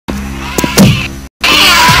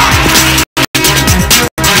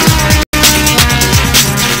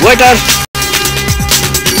Waiter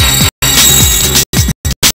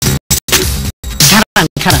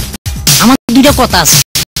খারাপ আমার দুইটা কথা আছে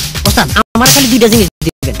ওস্তাদ আমার খালি দুইটা জিনিস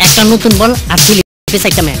দিবেন একটা নতুন বল আর দুই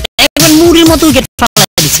একটা ম্যান একবার মুড়ির মতো উইকেট ফালা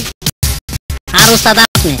দিছে আর ওস্তাদ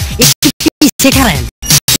আপনি একটু পিছে খারাপ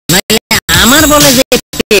নইলে আমার বলে যে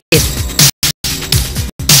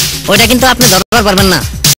ওইটা কিন্তু আপনি ধরতে পারবেন না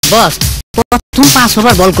বস প্রথম 5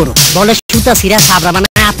 ওভার বল করো বলের সুতা সিরা সাবরা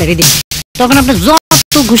বানায় আপনি রেডি তখন আপনি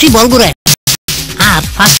যত খুশি বল করে আর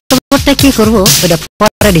ফার্স্ট ওভারটা কি করব ওটা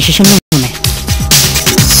পরে ডিসিশন নেব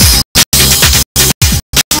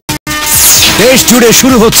দেশ জুড়ে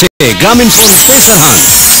শুরু হচ্ছে গ্রামীণ ফোন পেসার হান্ট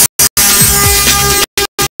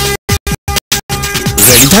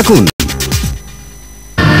রেডি থাকুন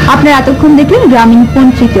আপনারা এতক্ষণ দেখলেন গ্রামীণ ফোন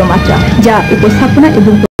তৃতীয় মাত্রা যা উপস্থাপনা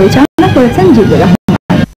এবং পরিচালনা করেছেন জিবুর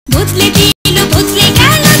রহমান বদলে দিল বদলে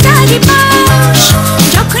গেল চারিপাশ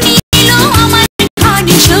যখনই এলো আমার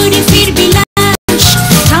ঘরে শরীফের বিলাস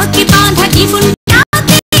থাকে বাঁধা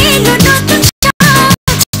জীবনটাতে এলো নতুন সাজ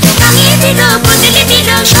নামিয়ে দিল বদলে দিল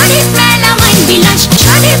শরীফ মেলামাইন বিলাস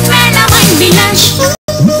শরীফ মেলামাইন বিলাস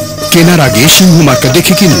কেনার আগে সিংহ মার্কা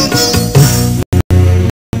দেখে কিনুন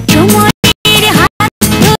সময়ের হাত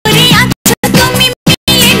ধরে আছো তুমি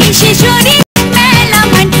মিলেমিশে শরীফ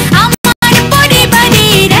মেলামাইন আমার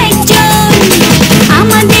পরিবারের একজন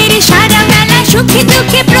আমাদের সারা বেলা সুখে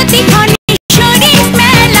দুঃখে প্রতিক্ষণে শরীফ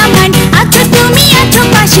মেলামাইন আছো তুমি আছো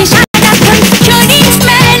পাশে সারাক্ষণ শরীফ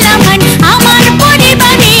মেলামাইন আমার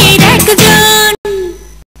পরিবারের একজন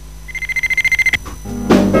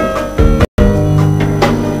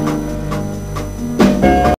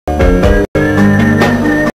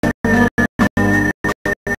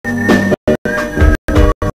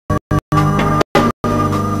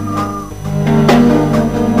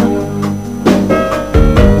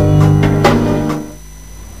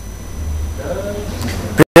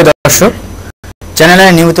প্রিয় দর্শক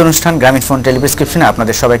চ্যানেলের নিয়মিত অনুষ্ঠান গ্রামীণ ফোন টেলিপ্রেসক্রিপশনে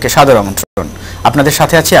আপনাদের সবাইকে সাদর আমন্ত্রণ আপনাদের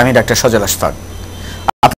সাথে আছি আমি ডাক্তার সজল আশফাক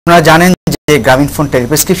আপনারা জানেন যে গ্রামীণ ফোন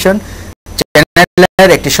টেলিপ্রেসক্রিপশন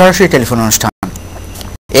চ্যানেলের একটি সরাসরি টেলিফোন অনুষ্ঠান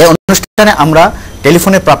এই অনুষ্ঠানে আমরা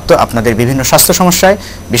টেলিফোনে প্রাপ্ত আপনাদের বিভিন্ন স্বাস্থ্য সমস্যায়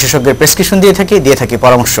বিশেষজ্ঞের প্রেসক্রিপশন দিয়ে থাকি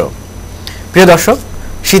পরামর্শ প্রিয় দর্শক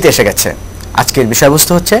শীত এসে গেছে আজকের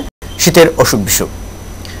বিষয়বস্তু হচ্ছে শীতের অসুখ বিসুখ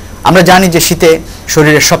আমরা জানি যে শীতে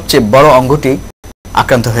শরীরের সবচেয়ে বড় অঙ্গটি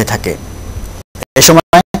আক্রান্ত হয়ে থাকে এই সময়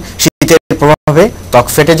শীতের প্রভাবে ত্বক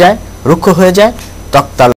ফেটে যায় রুক্ষ হয়ে যায় ত্বক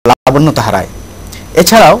তার লাবণ্যতা হারায়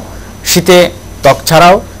এছাড়াও শীতে ত্বক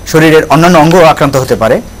ছাড়াও শরীরের অন্যান্য অঙ্গও আক্রান্ত হতে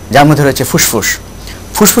পারে যার মধ্যে রয়েছে ফুসফুস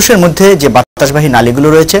ফুসফুসের মধ্যে যে বাতাসবাহী নালীগুলো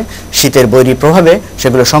রয়েছে শীতের বৈরী প্রভাবে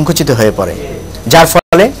সেগুলো সংকুচিত হয়ে পড়ে যার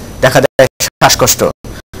ফলে দেখা দেয় শ্বাসকষ্ট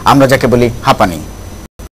আমরা যাকে বলি হাঁপানি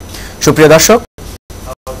সুপ্রিয় দর্শক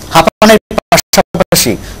হাঁপানির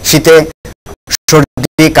পাশাপাশি শীতে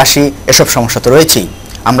সর্দি কাশি এসব সমস্যা তো রয়েছেই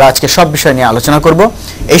আমরা আজকে সব বিষয় নিয়ে আলোচনা করব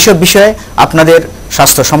এইসব বিষয়ে আপনাদের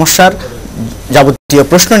স্বাস্থ্য সমস্যার যাবতীয়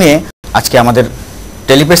প্রশ্ন নিয়ে আজকে আমাদের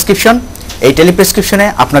টেলিপ্রেসক্রিপশন এই টেলিপ্রেসক্রিপশনে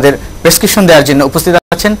আপনাদের প্রেসক্রিপশন দেওয়ার জন্য উপস্থিত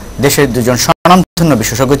আছেন দেশের দুজন স্বনামধন্য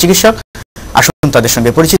বিশেষজ্ঞ চিকিৎসক আসুন তাদের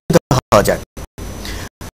সঙ্গে পরিচিত হওয়া যাক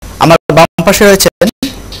আমার বাম পাশে রয়েছেন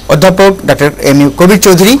অধ্যাপক ডক্টর এম ইউ কবির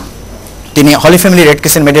চৌধুরী তিনি হলি family red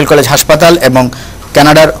crescent medical college হাসপাতাল এবং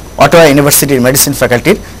কানাডার অটোয়া ইউনিভার্সিটির মেডিসিন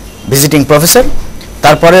ফ্যাকাল্টির ভিজিটিং প্রফেসর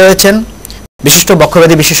তারপরে রয়েছেন বিশিষ্ট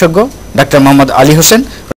বক্ষব্যাধি বিশেষজ্ঞ ডক্টর মোহাম্মদ আলী হোসেন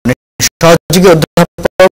সহযোগী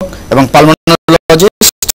অধ্যাপক এবং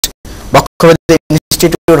পালমোনোলজিস্ট বক্ষব্যাধি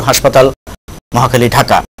ইনস্টিটিউট হাসপাতাল মহাখালী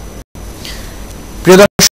ঢাকা প্রিয়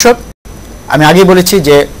দর্শক আমি আগেই বলেছি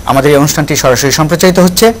যে আমাদের এই অনুষ্ঠানটি সরাসরি সম্প্রচারিত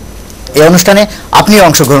হচ্ছে এই অনুষ্ঠানে আপনিও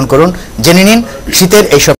অংশগ্রহণ করুন জেনে নিন শীতের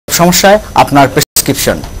এইসব সমস্যায় আপনার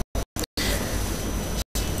প্রেসক্রিপশন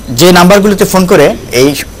যে নাম্বারগুলোতে ফোন করে এই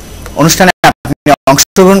অনুষ্ঠানে আপনি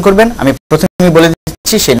অংশগ্রহণ করবেন আমি প্রথমেই বলে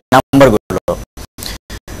দিচ্ছি সেই নাম্বারগুলো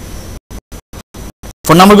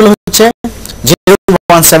ফোন নাম্বারগুলো হচ্ছে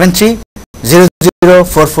 0173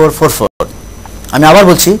 004444 আমি আবার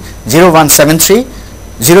বলছি 0173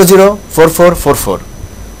 004444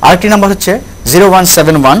 আরেকটি নাম্বার হচ্ছে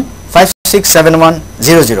 0171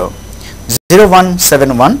 567100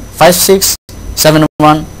 0171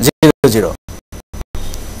 567100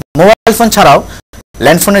 মোবাইল ফোন ছাড়াও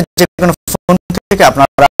ল্যান্ডফোনের যে কোনো ফোন থেকে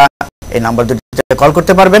আপনারা এই নাম্বার দুটিতে কল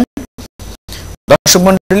করতে পারবেন দর্শক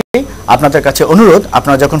মণ্ডলী আপনাদের কাছে অনুরোধ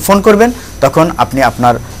আপনারা যখন ফোন করবেন তখন আপনি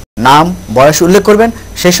আপনার নাম বয়স উল্লেখ করবেন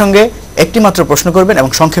সেই সঙ্গে একটি মাত্র প্রশ্ন করবেন এবং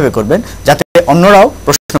সংক্ষেপে করবেন যাতে অন্যরাও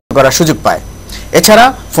প্রশ্ন করার সুযোগ পায় এছাড়া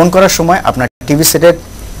ফোন করার সময় আপনার টিভি সেটের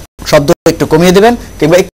শব্দ একটু কমিয়ে দেবেন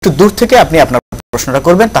কিংবা একটু দূর থেকে আপনি আপনার প্রশ্নটা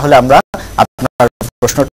করবেন তাহলে আমরা আপনার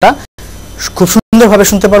প্রশ্নটা খুব সুন্দরভাবে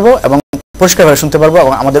শুনতে পারবো এবং পরিষ্কারভাবে শুনতে পারবো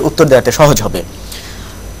এবং আমাদের উত্তর দেওয়াতে সহজ হবে।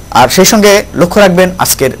 আর সেই সঙ্গে লক্ষ্য রাখবেন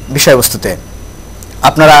আজকের বিষয়বস্তুতে।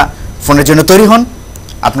 আপনারা ফোনের জন্য তৈরি হন,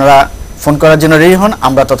 আপনারা ফোন করার জন্য রেডি হন।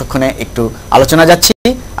 আমরা ততক্ষণে একটু আলোচনা যাচ্ছি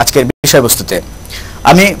আজকের বিষয়বস্তুতে।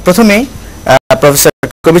 আমি প্রথমেই প্রফেসর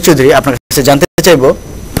কবির চৌধুরী আপনার কাছে জানতে চাইব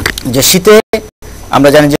যে শীতে আমরা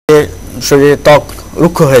জানি যে শরীরের ত্বক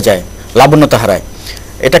রুক্ষ হয়ে যায়, লাবণ্যতা হারায়।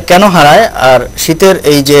 এটা কেন হারায়? আর শীতের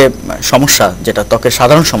এই যে সমস্যা, যেটা ত্বকের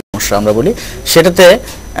সাধারণ সমস্যা আমরা বলি, সেটাতে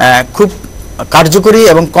খুব কার্যকরী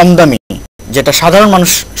এবং কম দামি, যেটা সাধারণ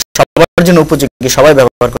মানুষ সবার জন্য উপযোগী, সবাই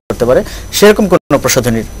ব্যবহার করতে পারে, সেরকম কোনো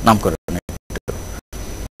প্রসাধনীর নাম করে।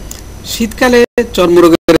 শীতকালে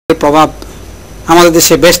চর্মরোগের প্রভাব আমাদের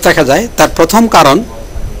দেশে বেশ দেখা যায়। তার প্রথম কারণ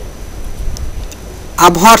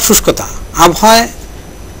আবহাওয়ার শুষ্কতা। আবহাওয়ায়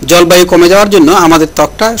জলবায়ু কমে যাওয়ার জন্য আমাদের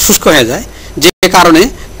ত্বকটা শুষ্ক হয়ে যায়, যে কারণে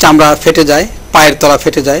চামড়া ফেটে যায়, পায়ের তলা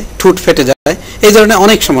ফেটে যায়, ঠোঁট ফেটে যায়, এই ধরনের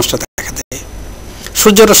অনেক সমস্যা দেখা দেয়।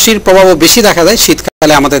 সূর্যরশ্মির প্রভাবও বেশি দেখা যায়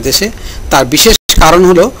শীতকালে আমাদের দেশে। তার বিশেষ কারণ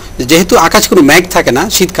হলো যেহেতু আকাশ কোনো মেঘ থাকে না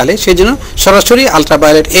শীতকালে, সেই জন্য সরাসরি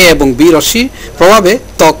আলট্রাভায়োলেট এ এবং বি রশ্মির প্রভাবে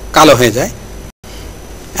ত্বক কালো হয়ে যায়।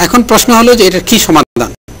 এখন প্রশ্ন হলো যে এটার কি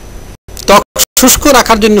সমাধান? ত্বক শুষ্ক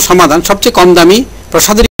রাখার জন্য সমাধান সবচেয়ে কম দামি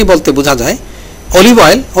প্রসাধনী বলতে বোঝা যায় অলিভ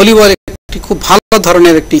অয়েল। অলিভ অয়েল একটি খুব ভালো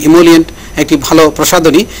ধরনের একটি ইমোলিয়েন্ট, একটি ভালো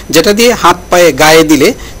প্রসাধনী, যেটা দিয়ে হাত পায়ে গায়ে দিলে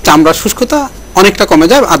চামড়ার শুষ্কতা অনেকটা কমে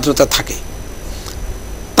যায়, আর্দ্রতা থাকে।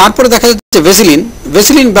 তারপরে দেখা যাচ্ছে ভেসলিন।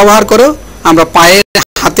 ভেসলিন ব্যবহার করেও আমরা পায়ের,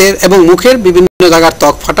 হাতের এবং মুখের বিভিন্ন জায়গার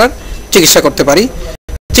ত্বক ফাটার চিকিৎসা করতে পারি।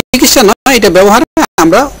 চিকিৎসা নয়, এটা ব্যবহারে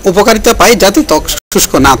আমরা উপকারিতা পাই যাতে ত্বক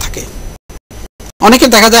শুষ্ক না থাকে। অনেকে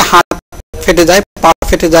দেখা যায় হাত ফেটে যায়, পা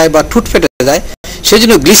ফেটে যায় বা ঠোঁট ফেটে যায়, সেই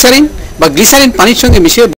জন্য গ্লিসারিন বা গ্লিসারিন পানির সঙ্গে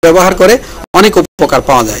মিশিয়ে ব্যবহার করে অনেক উপকার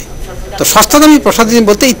পাওয়া যায়। তো সস্তা দামি প্রসাধনী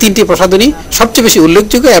বলতে এই তিনটি প্রসাধনী সবচেয়ে বেশি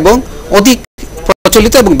উল্লেখযোগ্য এবং অধিক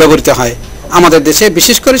প্রচলিত এবং ব্যবহৃত হয় আমাদের দেশে,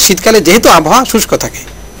 বিশেষ করে শীতকালে যেহেতু আবহাওয়া শুষ্ক থাকে।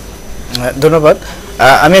 ধন্যবাদ।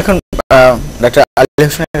 আমি এখন ডাক্তার আলী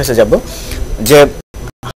হোসেনের কাছে যাব। যে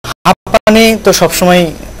হাঁপানি তো সবসময়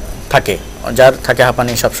থাকে, যার থাকে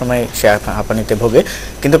হাঁপানি সবসময় সে হাঁপানিতে ভোগে,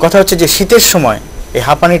 কিন্তু কথা হচ্ছে যে শীতের সময় এই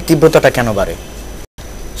হাঁপানির তীব্রতাটা কেন বাড়ে?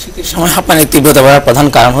 শীতের সময় হাঁপানির তীব্রতা বাড়ার প্রধান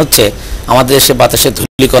কারণ হচ্ছে আমাদের দেশে বাতাসে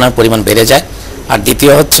ধূলিকণার পরিমাণ বেড়ে যায়, আর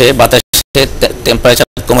দ্বিতীয় হচ্ছে বাতাসের টেম্পারেচার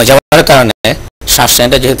কমে যাওয়ার কারণে শ্বাস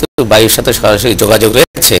নেওয়াটা যেহেতু বায়ুর সাথে সরাসরি যোগাযোগ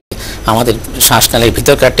রয়েছে, আমাদের শ্বাসনালীর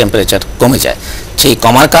ভিতরকার টেম্পারেচার কমে যায়। সেই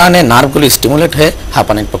কমার কারণে নার্ভগুলি স্টিমুলেট হয়ে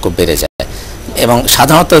হাঁপানির প্রকোপ বেড়ে যায়। এবং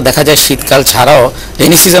সাধারণত দেখা যায় শীতকাল ছাড়াও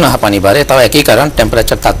রেনি সিজনে হাঁপানি বাড়ে, তাও একই কারণ,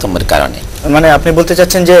 টেম্পারেচার তারতম্যের কারণে। মানে আপনি বলতে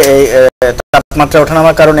চাচ্ছেন যে এই তাপমাত্রা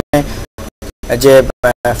ওঠানামার কারণে যে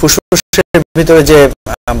ফুসফুসের ভিতরে যে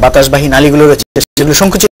বাতাসবাহী নালীগুলো রয়েছে সেগুলো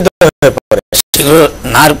সংকুচিত হয়ে পড়ে, সেগুলো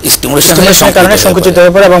নার্ভ স্টিমুলেশনের কারণে সংকুচিত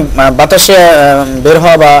হয়ে পড়ে এবং বাতাসে বের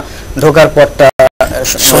হওয়া বা ঢোকার পথটা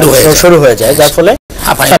শুরু হয়ে যায়, যার ফলে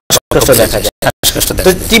শ্বাসকষ্ট দেখা যায়।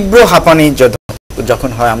 তো তীব্র হাঁপানি যখন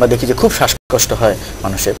হয় আমরা দেখি যে খুব শ্বাসকষ্ট হয়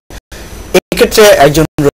মানুষের। এই ক্ষেত্রে একজন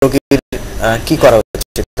রোগীর কি করা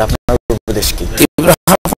উচিত? আপনার উপদেশ কি? তীব্র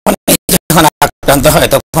হাঁপানি যখন আক্রান্ত হয়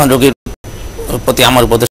তখন রোগীর প্রতি আমার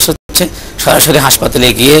উপদেশ হচ্ছে সরাসরি হাসপাতালে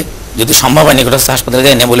গিয়ে, যদি সম্ভব হয় নিকটস্থ হাসপাতালে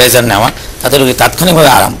গিয়ে নেবুলাইজার নেওয়া, তাতে রোগী তাৎক্ষণিকভাবে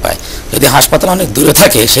আরাম পায়। যদি হাসপাতাল অনেক দূরে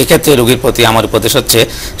থাকে সেই ক্ষেত্রে রোগীর প্রতি আমার উপদেশ হচ্ছে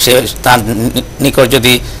সে তার নিকট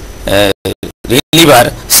যদি রিলিভার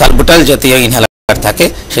সালবুটাল জাতীয় ইনহেলার থাকে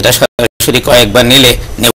সেটা সরাসরি কয়েকবার নিলে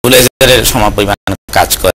নেবুলাইজারের সমপরিমাণ কাজ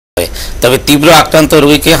করে। তবে তীব্র আক্রান্ত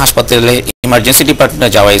রোগীকে হাসপাতালে ইমার্জেন্সি ডিপার্টমেন্টে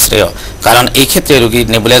যাওয়াই শ্রেয়, কারণ এই ক্ষেত্রে রোগীর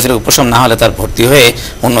নেবুলাইজারের উপশম না হলে তার ভর্তি হয়ে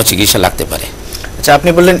অন্য চিকিৎসা লাগতে পারে। আচ্ছা, আপনি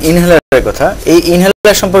বললেন ইনহেলারের কথা। এই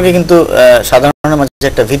ইনহেলার সম্পর্কে কিন্তু সাধারণ মাঝে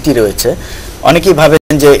একটা ভীতি রয়েছে। অনেকেই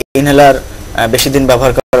ভাবেন যে ইনহেলার বেশি দিন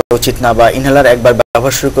ব্যবহার করা উচিত না, বা ইনহেলার একবার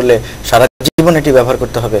ব্যবহার শুরু করলে সারা জীবন এটি ব্যবহার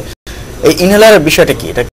করতে হবে। এই ইনহেলারের বিষয়টা কি?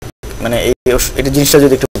 এটা মানে এই জিনিসটা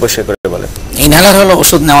যদি একটু পরিষ্কার করে বলেন। ইনহেলার হলো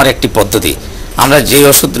ওষুধ নেওয়ার একটি পদ্ধতি। আমরা যে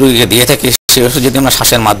ওষুধ রোগীকে দিয়ে থাকি সেই ওষুধ যদি আমরা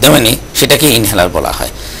শ্বাসের মাধ্যমে নিই সেটাকে ইনহেলার বলা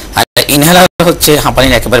হয়। আর ইনহেলার হচ্ছে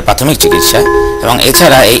হাঁপানির একেবারে প্রাথমিক চিকিৎসা, এবং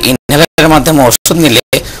এছাড়া এই ইনহেলারের মাধ্যমে ওষুধ নিলে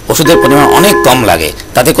ওষুধের পরিমাণ অনেক কম লাগে,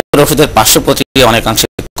 তাতে করে ওষুধের পার্শ্ব প্রতিক্রিয়া অনেকাংশে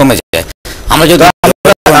কমে যায়।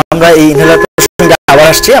 আমরা এই ইনহেলার প্রসঙ্গে আবার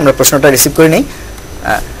আসছি, আমরা প্রশ্নটা রিসিভ করে নিই।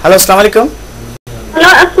 হ্যালো, আসসালামু আলাইকুম। হ্যালো,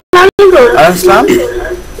 আসসালামু আলাইকুম। আসসালাম।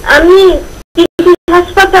 আমি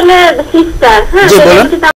হাসপাতালে সিস্টার, হ্যাঁ,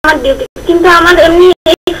 সেটা আমার ডিউটি, কিন্তু আমার এমনি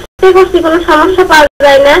এক্সরে করছি কোনো সমস্যা পাওয়া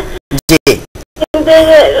যায় না। জি। কিন্তু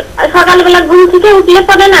সকালবেলা ঘুম থেকে উঠলে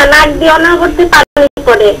পড়ে না, নাক দিয়ে অনবরত পানি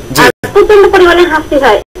পড়ে, আর প্রচন্ড পরিমাণে হাসি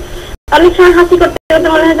হয়। অনেক সময় হাসি করতে করতে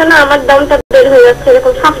মনে হয় যেন আমার দমটা বের হয়ে যাচ্ছে,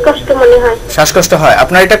 এরকম শ্বাসকষ্ট মনে হয়। শ্বাসকষ্ট হয়?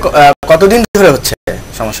 আপনার এটা কতদিন ধরে হচ্ছে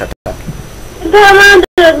সমস্যাটা? এটা আমার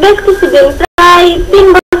বেশ কিছুদিন, প্রায় 3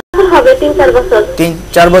 বছর হবে, 3-4 বছর।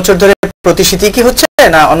 3-4 বছর ধরে প্রতি শীতে কি হচ্ছে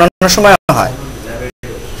না অন্যান্য সময় হয়?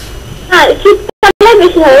 হ্যাঁ, শীতকালে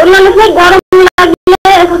বেশি হয়, অন্যান্য সময় গরম লাগলে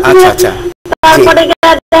আচ্ছা। তারপরে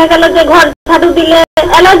দেখা গেল যে ঘর ঝাড়ু দিলে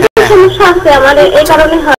অ্যালার্জির সমস্যা আছে আমার, এই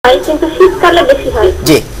কারণে হয়, কিন্তু শীতকালে বেশি হয়।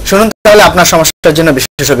 জি, শুনুন তাহলে আপনার সমস্যার জন্য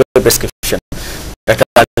বিশেষজ্ঞের প্রেসক্রিপশন।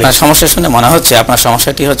 আপনার সমস্যা শুনে মনে হচ্ছে আপনার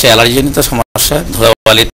সমস্যাটি হচ্ছে অ্যালার্জিজনিত সমস্যা।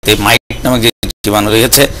 ধুলাবালিতে মাইট নামক যে জীবাণু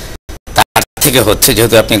রয়েছে তার থেকে হচ্ছে,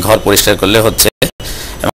 যেহেতু আপনি ঘর পরিষ্কার করলে হচ্ছে,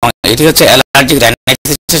 এবং এটি হচ্ছে অ্যালার্জিক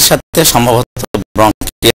রাইনাইটিসের সাথে সম্ভবত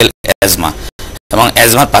ব্রঙ্কিয়াল অ্যাজমা, এবং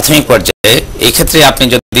অ্যাজমার প্রাথমিক পর্যায়ে। এই ক্ষেত্রে আপনি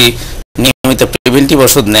যদি নিয়মিত প্রিভেন্টিভ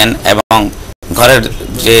ওষুধ নেন এবং ঘরের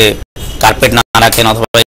যে কার্পেট না রাখেন, অথবা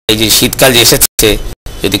এই যে শীতকাল যে এসেছে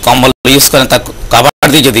যদি কম্বল ইউজ করেন, তা কভার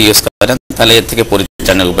দিয়ে যদি ইউজ করেন, তাহলে এর থেকে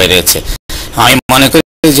পরিত্রাণের উপায় রয়েছে। আমি মনে করি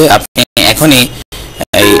যে আপনি এখনই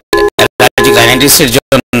এই অ্যালার্জিক রাইনাইটিসের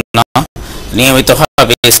জন্য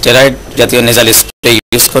নিয়মিতভাবে স্টেরয়েড জাতীয় নেজাল স্প্রে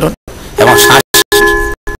ইউজ করুন, এবং শ্বাস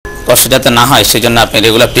কষ্ট যাতে না হয় সেজন্য আপনি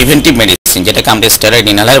রেগুলার প্রিভেন্টিভ মেডিসিন, যেটাকে আমরা স্টেরয়েড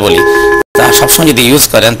ইনহেলার বলি, তা সবসময় যদি ইউজ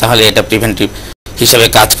করেন তাহলে এটা প্রিভেন্টিভ হিসেবে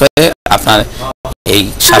কাজ করে, আপনার এই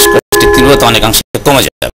শ্বাসকষ্টের তীব্রতা অনেকাংশে কমে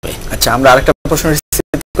যাবে। আচ্ছা, আমরা আরেকটা প্রশ্ন রিসিভ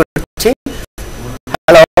করছি।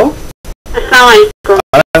 হ্যালো, আসসালামু আলাইকুম।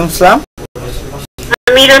 ওয়ালাইকুম আসসালাম।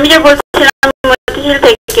 আমি রমিজা বলছিলাম মতিঝিল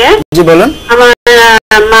থেকে। জি বলুন। আমার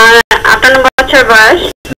মা 58 বছর বয়স।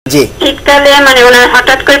 জি। শীতকালে মানে ওনার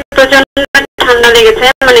হঠাৎ করে প্রচন্ড ঠান্ডা লেগেছে,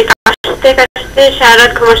 মানে কাশতে কাশতে সারা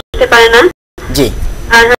রাত ঘুমাতে পারে না। জি।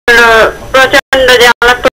 আর হলো প্রচন্ড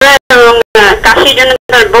জ্বালা পোড়া এবং কাশির জন্য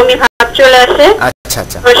তার বমি ভাব চলে আসে। আচ্ছা।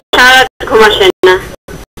 সারা রাত ঘুমাসে না।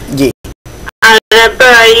 জি। আর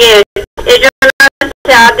এই জন্য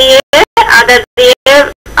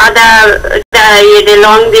আদা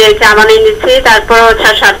লং দিয়ে চা বানিয়ে দিচ্ছি, তারপর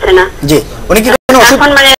সারছে না। জি। উনি কি কোনো ওষুধ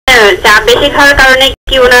এখন মানে চা বেশি খাওয়ার কারণে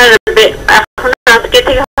কি ওনার এখন আজকে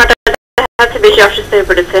থেকে হঠাৎ বেশি অসুস্থ হয়ে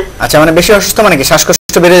পড়েছে। আচ্ছা, মানে বেশি অসুস্থ মানে কি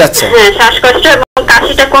শ্বাসকষ্ট বেড়ে যাচ্ছে? হ্যাঁ, শ্বাসকষ্ট এবং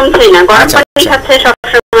কাশিটা কমছেই না, গরম পানি খাচ্ছে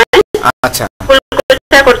সবসময়। আচ্ছা।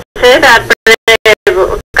 করছে, তারপরে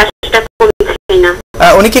কাশিটা কমছেই না।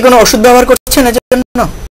 উনি কি কোনো ওষুধ ব্যবহার করছেন এর জন্য?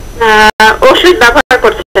 ওষুধ ব্যবহার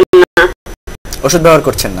করছেন না। ওষুধ ব্যবহার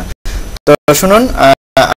করছেন না। তো শুনুন,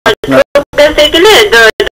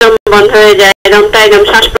 বন্ধ হয়ে যায়, দমটা একদম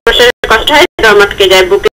শ্বাস প্রশ্বাসের কষ্ট হয়, দম আটকে যায়,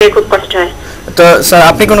 বুকে খুব কষ্ট হয়। তো স্যার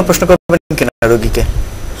আপনি কোনো প্রশ্ন করবেন কিনা রোগীকে?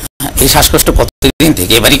 এই শ্বাসকষ্ট কতদিন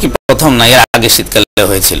থেকে, এবারই কি প্রথম না এর আগে শীতকালে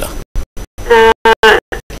হয়েছিল?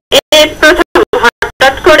 এই প্রথম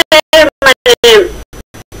হঠাৎ করে, মানে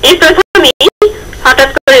এই প্রথমই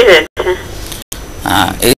হঠাৎ করে হয়েছে।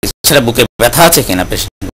 এছাড়া বুকে ব্যথা আছে কিনা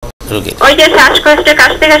পেশেন্ট রোগীর? ওই যে শ্বাসকষ্টে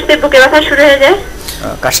কাশতে কাশতে বুকে ব্যথা শুরু হয়ে যায়,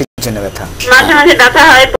 কাশির জন্য ব্যথা, মাঝে মাঝে ব্যথা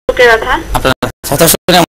হয়, বুকে ব্যথা। আপনার কথা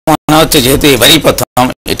শুনে মনে হচ্ছে যেহেতু এবারই প্রথম,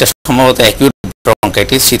 এটা সম্ভবত অ্যাকিউট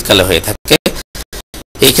ব্রঙ্কাইটিস শীতকালে হয়ে থাকে।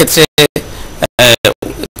 এই ক্ষেত্রে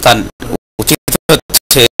তার উচিত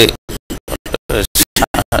হচ্ছে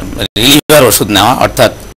রিলিভার ওষুধ নেওয়া,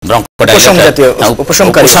 অর্থাৎ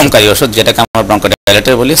উপশমকারী ওষুধ, যেটাকে আমরা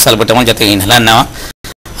ব্রঙ্কোডাইলেটর বলি, সালবুটামল জাতীয় ইনহেলার নেওয়া।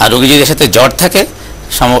 আর রোগী যদি সাথে জ্বর থাকে,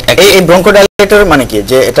 এই ব্রঙ্কোডাইলেটর মানে কি,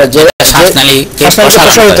 যে এটা যে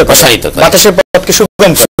শ্বাসনালীকে প্রসারিত করে, বাতাসের পথকে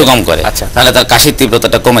সুগম করে, তাহলে তার কাশির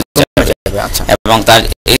তীব্রতাটা কমে যাবে। এবং তার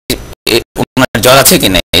জ্বর আছে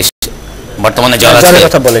কিনা, বর্তমানে জ্বর আছে,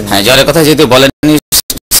 হ্যাঁ জ্বরের কথা যেহেতু বলেননি,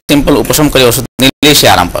 সিম্পল উপশমকারী ওষুধ নিলেই সে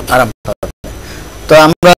আরাম পাবে। তো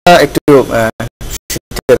আমরা একটু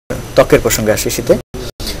ত্বকের প্রসঙ্গে আসি। শীতে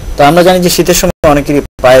তো আমরা জানি যে শীতের সময় অনেকেরই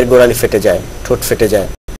পায়ের গোড়ালি ফেটে যায়, ঠোঁট ফেটে যায়।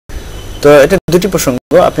 তো এটা দুটি প্রসঙ্গ,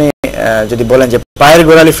 আপনি যদি বলেন যে পায়ের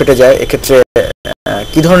গোড়ালি ফেটে যায়, এক্ষেত্রে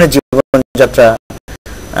কি ধরনের জীবনযাত্রা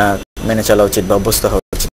মেনে চলা উচিত বা অভ্যস্ত হওয়া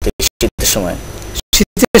উচিত শীতের সময়?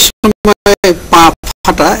 শীতের সময় পা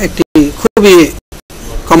ফাটা একটি খুবই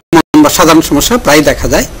কমন বা সাধারণ সমস্যা, প্রায় দেখা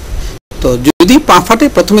যায়। তো যদি পা ফাটে,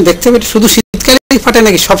 প্রথমে দেখতে হবে শুধু শীতকালেই ফাটে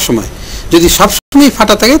নাকি সব সময়। যদি সবসময়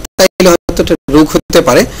ফাটা থাকে তাহলে হয়তো রোগ হতে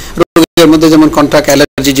পারে। রোগের মধ্যে যেমন কন্ট্রাক্ট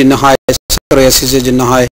অ্যালার্জির জন্য হয়, সোরিয়াসিসের জন্য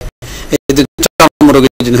হয়, চর্ম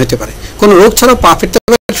রোগের জন্য হতে পারে। কোনো রোগ ছাড়াও পা ফেটতে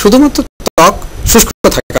পারে শুধুমাত্র ত্বক শুষ্ক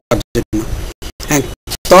থাকার জন্য।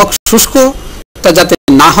 ত্বক শুষ্কতা যাতে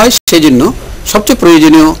না হয় সেই জন্য সবচেয়ে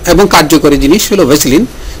প্রয়োজনীয় এবং কার্যকরী জিনিস হলো ভেসলিন।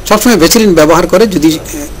 সবসময় ভেসলিন ব্যবহার করে যদি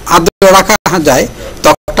আর্দ্র রাখা যায়,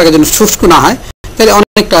 ত্বকটাকে যেন শুষ্ক না হয়, তাহলে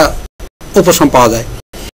অনেকটা উপশম পাওয়া যায়।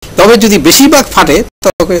 তবে যদি বেশিরভাগ ফাটে,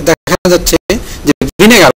 তবে দেখা যাচ্ছে যে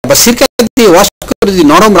ভিনেগার বা সিরকা দিয়ে ওয়াশ করে যদি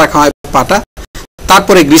নরম রাখা হয় পাটা,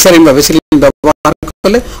 তারপরে গ্লিসারিন বা ভেসলিন ব্যবহার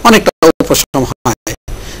করলে অনেকটা উপশম হয়।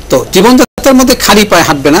 তো জীবনযাত্রার মধ্যে খালি পায়ে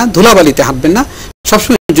হাঁটবে না, ধুলাবালিতে হাঁটবেন না,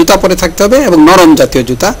 সবসময় জুতা পরে থাকতে হবে এবং নরম জাতীয়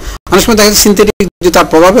জুতা। অনেক সময় দেখা যায় সিনথেটিক জুতার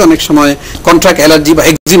প্রভাবে অনেক সময় কন্ট্রাক্ট অ্যালার্জি বা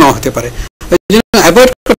এক্সিমা হতে পারে, এই জন্য অ্যাভয়েড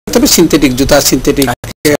করতে হবে সিনথেটিক জুতা, সিনথেটিক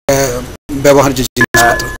ব্যবহার্য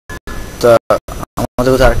জিনিসপত্র। তো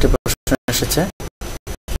আমাদের কাছে আরেকটি প্রশ্ন এসেছে,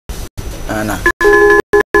 না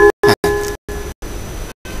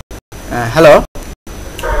হ্যালো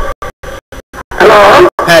হ্যালো,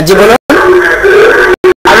 হ্যাঁ জি বলুন। আমি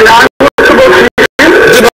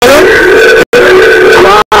জি বলুন।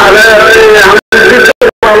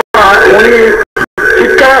 উনি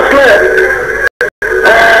শীতকাল আসলে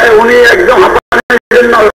উনি একদম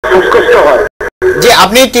শ্বাসকষ্ট হয়। জি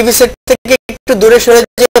আপনি টিভি সেট থেকে একটু দূরে সরে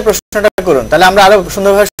যে প্রশ্নটা করুন, তাহলে আমরা আরো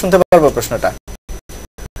সুন্দরভাবে শুনতে পারবো প্রশ্নটা।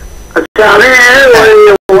 আচ্ছা, আমি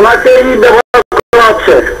ওনাকে ব্যবহার করা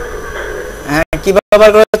হচ্ছে। হ্যাঁ কি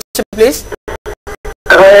ব্যবহার করা হচ্ছে প্লিজ?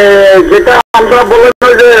 যেটা আমরা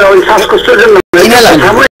বললাম যে ওই শ্বাসকষ্টের জন্য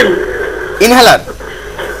ইনহেলার।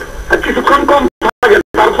 কিছুক্ষণ কম থাকে,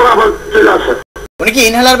 তারপর আবার চলে আসে। উনি কি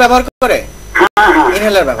ইনহেলার ব্যবহার করে?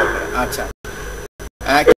 ইনহেলার ব্যবহার করে, আচ্ছা।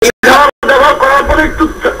 ব্যবহার করার পরে একটু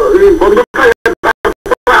বন্ধ করে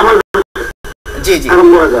জি জি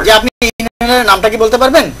জি, আপনি ইনহেলারের নামটা কি বলতে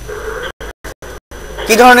পারবেন?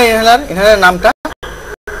 কি ধরনের ইনহেলার নামটা?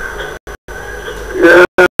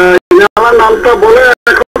 আমার নামটা বলে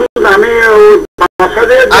আমি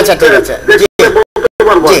আচ্ছা ঠিক আছে, জি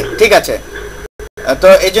জি ঠিক আছে। তো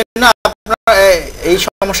এই জন্য আপনার এই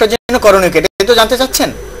সমস্যার জন্য করণীয় কেটে তো জানতে চাচ্ছেন?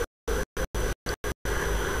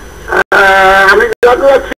 আমি জানতে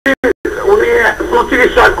চাচ্ছি উনি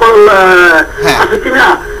চিকিৎসা আছে কিনা,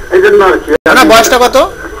 এই জন্য আর কি। আপনার বয়সটা কত?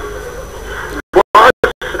 বয়স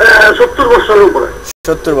 70 বছরের উপরে।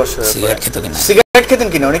 70 বছর। সিগারেট খেতেন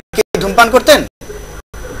কিনা? উনি কি ধূমপান করতেন?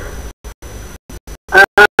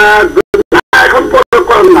 এখন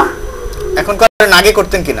করেন না। এখন করেন, আগে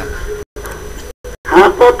করতেন কিনা? হ্যাঁ,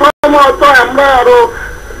 প্রথমত আমরা আরো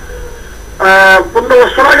 15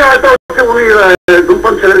 বছর আগে হয়তো উনি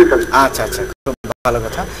ধূমপান ছেড়ে দিতেন। আচ্ছা আচ্ছা, খুব ভালো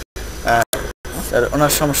কথা। স্যার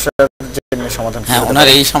ওনার সমস্যার জন্য সমাধান। হ্যাঁ, ওনার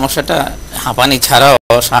এই সমস্যাটা হাঁপানি ছাড়াও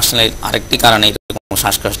শ্বাসনালীর আরেকটি কারণে এরকম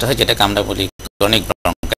শ্বাসকষ্ট হয়, যেটাকে আমরা বলি ক্রনিক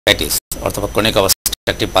ব্রঙ্কাইটিস অথবা ক্রনিক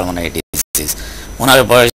অবস্ট্রাকটিভ পালমোনারি ডিজিজ। ওনার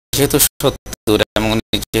বয়স যেহেতু 70 এবং উনি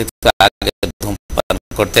যেহেতু আগে ধূমপান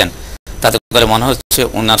করতেন, তাতে করে মনে হচ্ছে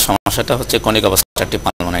ওনার সমস্যাটা হচ্ছে ক্রনিক অবস্ট্রাকটিভ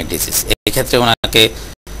পালমোনারি ডিজিজ। এই ক্ষেত্রে ওনাকে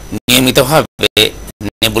নিয়মিতভাবে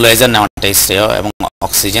নেবুলাইজার নেওয়াটাই শ্রেয় এবং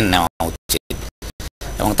অক্সিজেন নেওয়া উচিত,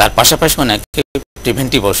 এবং তার পাশাপাশি ওনাকে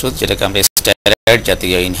প্রিভেন্টিভ ওষুধ, যেটাকে আমরা স্টেরয়েড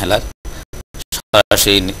জাতীয় ইনহেলার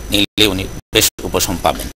সরাসরি নিলে উনি বেশ উপশম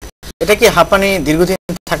পাবেন। এটা কি হাঁপানি দীর্ঘদিন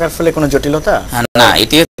থাকার ফলে কোনো জটিলতা? না,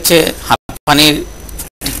 এটি হচ্ছে হাঁপানির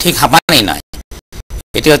ঠিক হাঁপানি নয়,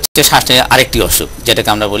 এটি হচ্ছে শ্বাসনালীর আরেকটি অসুখ, যেটাকে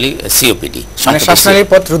আমরা বলি সিওপিডি, মানে শ্বাসনালীর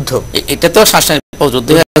পথ রুদ্ধ। এটা তো শ্বাসনালীর পথ রুদ্ধ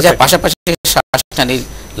হয়ে যায়, পাশাপাশি শ্বাসনালীর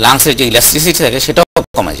লাংসের যে ইলাস্টিসিটি থাকে সেটাও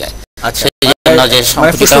কমে যায়। আচ্ছা,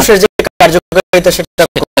 ফুসফুসের যে কার্যকারিতা সেটা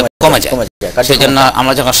কমে যায়। সেই জন্য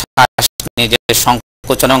আমরা যখন শ্বাস নিয়ে যে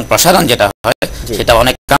সংকোচন এবং প্রসারণ যেটা হয় সেটা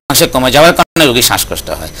অনেকাংশে কমে যাওয়ার কারণে রোগীর শ্বাসকষ্ট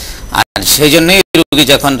হয়। আর সেই জন্যই রোগী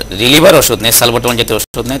যখন রিলিভার ওষুধ নেয়, সালবোটামল জাতীয়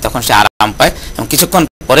ওষুধ নেয়, তখন সে আরাম পায় এবং কিছুক্ষণ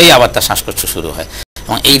পরেই আবার তার শ্বাসকষ্ট শুরু হয়।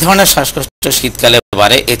 এবং এই ধরনের শ্বাসকষ্ট শীতকালে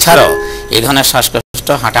বাড়ে। এছাড়াও এই ধরনের শ্বাসকষ্ট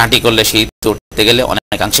হাঁটাহাঁটি করলে, শীত উঠতে গেলে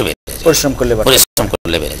অনেকাংশে বেড়ে যায়, পরিশ্রম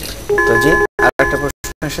করলে বেড়ে যায়। তো জি আর একটা প্রশ্ন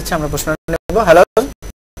এসেছে, আমরা প্রশ্ন নেব। হ্যালো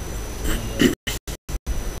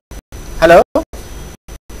হ্যালো,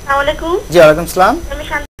 আসসালামু আলাইকুম। জি ওয়ালাইকুম আসসালাম। আমি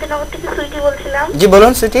শান্তিনগর থেকে সুইটি বলছিলাম। জি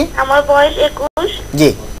বলুন সুইটি। আমার বয়স 21। জি।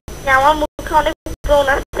 আমার মুখে অনেক ব্রণ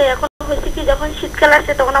আসছে। এখন হচ্ছে কি, যখন শীতকাল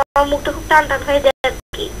আসে তখন আমার মুখটা খুব টান টান হয়ে যায় আর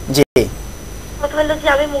কি। জি। কথা হলো যে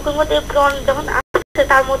আমি মুখের মধ্যে ব্রণ যখন আসছে,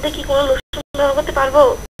 তার মধ্যে কি কোনো লোশন ব্যবহার করতে পারবো?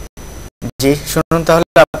 জি শুনুন তাহলে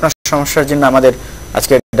আপনার সমস্যার জন্য আমাদের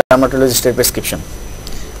আজকে ডার্মাটোলজিস্টের প্রেসক্রিপশন।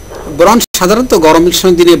 ব্রণ সাধারণত গরমের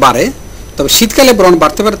দিনে বাড়ে, তবে শীতকালে ব্রণ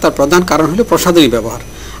বাড়তে পারে। তার প্রধান কারণ হলো প্রসাধনী ব্যবহার।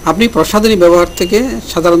 আপনি প্রসাধনী ব্যবহার থেকে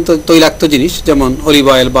সাধারণত তৈলাক্ত জিনিস যেমন অলিভ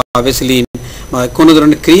অয়েল বা ভেসলিন বা কোনো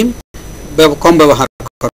ধরনের ক্রিম কম ব্যবহার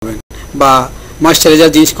করবেন, বা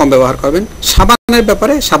ময়েশ্চারাইজার জিনিস কম ব্যবহার করবেন। সাবানের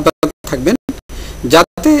ব্যাপারে সাবধান থাকবেন,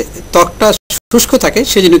 যাতে ত্বকটা শুষ্ক থাকে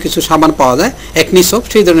সেজন্য কিছু সাবান পাওয়া যায়, একনি সোপ,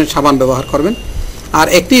 সেই ধরনের সাবান ব্যবহার করবেন। আর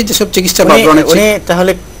একটি যেসব চিকিৎসা বা ব্রণের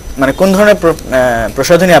তাহলে মানে কোন ধরনের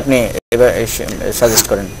প্রসাধনী আপনি সাজেস্ট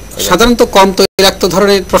করেন? সাধারণত কম তৈলাক্ত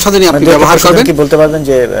ধরনের প্রসাধনী আপনি ব্যবহার করবেন। কি বলতে পারবেন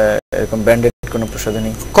যে এরকম ব্র্যান্ডেড কোন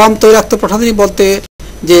প্রসাধনী? কম তৈলাক্ত প্রসাধনী বলতে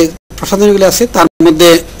যে প্রসাধনীগুলো আছে তার মধ্যে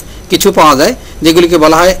কিছু পাওয়া যায় যেগুলিকে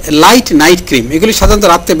বলা হয় লাইট নাইট ক্রিম। এগুলি সাধারণত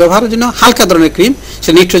রাতে ব্যবহারের জন্য হালকা ধরনের ক্রিম,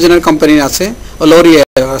 সে নিট্রোজেনের কোম্পানির আছে,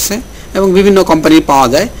 লোরিয়াল আছে এবং বিভিন্ন কোম্পানির পাওয়া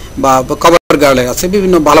যায়। বা কভার গার্লের আছে,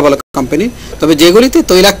 বিভিন্ন ভালো ভালো কোম্পানি। তবে যেগুলিতে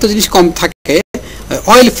তৈলাক্ত জিনিস কম থাকে,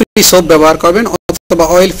 অয়েল ফ্রি সোপ ব্যবহার করবেন, অথবা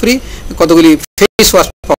অয়েল ফ্রি কতগুলি ফেস ওয়াশ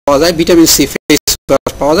পাওয়া যায়, ভিটামিন সি ফেস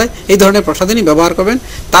ওয়াশ পাওয়া যায়, এই ধরনের প্রসাধনী ব্যবহার করবেন।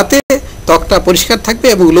 তাতে ত্বকটা পরিষ্কার থাকবে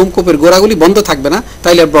এবং লোমকূপের গোড়াগুলি বন্ধ থাকবে না,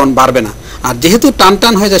 তাইলে ব্রণ বাড়বে না। আর যেহেতু টান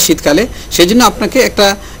টান হয়ে যায় শীতকালে, সেই জন্য আপনাকে একটা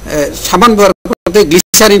সাবান ব্যবহার করতে,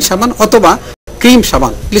 গ্লিসারিন সাবান অথবা ক্রিম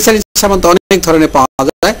সাবান। গ্লিসারিন সাবান তো অনেক ধরনের পাওয়া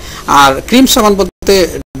যায়, আর ক্রিম সাবান বলতে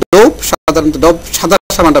ডোভ, সাধারণত ডোভ সাদা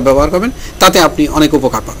সাবানটা ব্যবহার করবেন, তাতে আপনি অনেক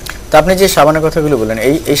উপকার পাবেন। তো আপনি যে সাবানের কথাগুলো বললেন,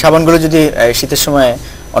 এই সাবানগুলো যদি শীতের সময়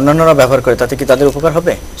অন্যান্যরা ব্যবহার করে, তাতে কি তাদের উপকার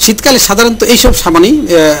হবে? শীতকালে সাধারণত এইসব সাবানই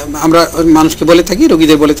আমরা মানুষকে বলে থাকি,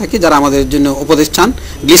 রোগীদের বলে থাকি, যারা আমাদের জন্য উপদেশ চান,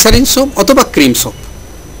 গ্লিসারিন সোপ অথবা ক্রিম সোপ।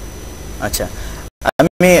 আচ্ছা,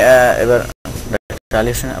 আমি এবার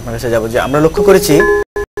আপনার কাছে যাবো যে আমরা লক্ষ্য করেছি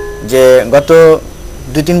যে গত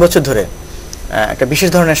 2-3 বছর ধরে একটা বিশেষ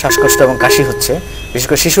ধরনের শ্বাসকষ্ট এবং কাশি হচ্ছে, বিশেষ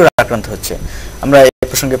করে শিশুরা আক্রান্ত হচ্ছে। আমরা এই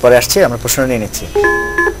প্রসঙ্গে পরে আসছি, আমরা প্রশ্ন নিয়ে নিচ্ছি।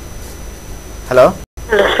 হ্যালো,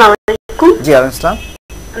 আসসালামু আলাইকুম। জি ওয়ালাইকুম আসসালাম।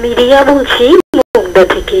 আমি রিয়া বলছি মুগদা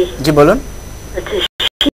থেকে। জি বলুন। আচ্ছা,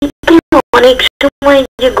 শীতে অনেক সময়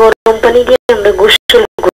যে গরম পানি দিয়ে আমরা গোসল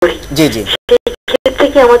করি, জি জি, সেক্ষেত্রে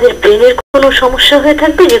কি আমাদের ব্রেনের কোনো সমস্যা হয়ে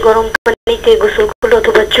থাকবে যে গরম পানিতে গোসল করলে,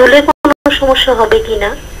 অথবা চুলে কোনো সমস্যা হবে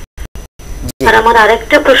কিনা? আর আমার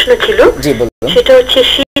আরেকটা প্রশ্ন ছিল, সেটা হচ্ছে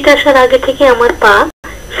শীত আসার আগে থেকে আমার পা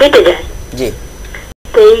ফেটে যায়। জি,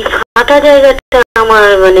 তো এই ফাটা জায়গাটা আমার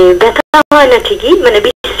মানে ব্যথা হয় না ঠিকই, মানে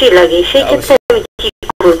বিশ্রী লাগে, সেই ক্ষেত্রে আমি কি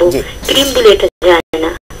করবো? ক্রিম দিলে এটা যায়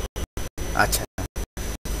না। আচ্ছা,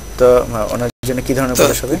 তো ওনার জন্য কি ধরনের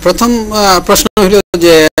উপদেশ হবে? প্রথম প্রশ্ন হলো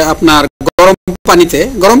যে আপনার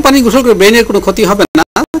গরম পানি গোসল করে ব্রেনের কোনো ক্ষতি হবে না,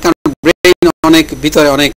 কারণ ব্রেন অনেক ভিতরে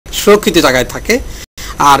অনেক সুরক্ষিত জায়গায় থাকে।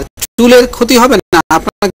 আর চুলের ক্ষতি হবে না,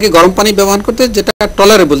 আপনাকে গরম পানি ব্যবহার করতে যেটা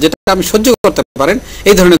টলারেবল, যেটা আপনি সহ্য করতে পারেন,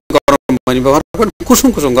 এই ধরনের গরম পানি ব্যবহার করেন, কুসুম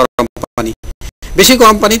কুসুম গরম পানি। বেশি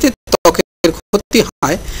গরম পানিতে ত্বকের ক্ষতি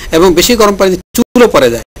হয় এবং বেশি গরম পানিতে চুলও পড়ে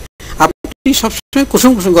যায়। আপনি সবসময়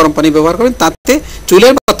কুসুম কুসুম গরম পানি ব্যবহার করেন, তাতে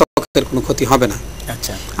চুলের বা ত্বকের কোনো ক্ষতি হবে না।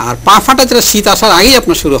 আচ্ছা, আর পা ফাটা যেটা শীত আসার আগেই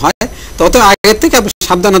আপনার শুরু হয়, তত আগের থেকে আপনি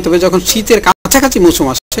সাবধান হতে হবে। যখন শীতের কাছাকাছি মৌসুম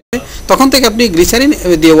আসছে, তখন থেকে আপনি গ্লিসারিন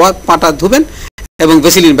দিয়ে পাটা ধুবেন এবং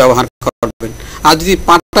ভেসিলিন ব্যবহার করবেন। আর যদি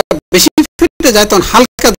পাটা বেশি ফেটে যায়, তখন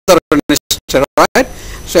হালকা ধরনের স্টেরয়েড,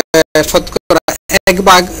 শতকরা 1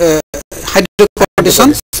 ভাগ হাইড্রোকর্টিসন,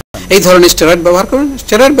 এই ধরনের স্টেরয়েড ব্যবহার করবেন।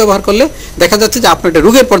 স্টেরয়েড ব্যবহার করলে দেখা যাচ্ছে যে আপনার এটা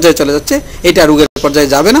রোগের পর্যায়ে চলে যাচ্ছে, এটা রোগের পর্যায়ে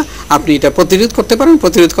যাবে না, আপনি এটা প্রতিরোধ করতে পারেন।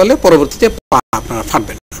 প্রতিরোধ করলে পরবর্তীতে পা আপনার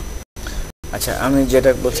ফাটবে না। আচ্ছা, আমি যেটা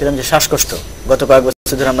বলছিলাম যে শ্বাসকষ্ট গত কয়েক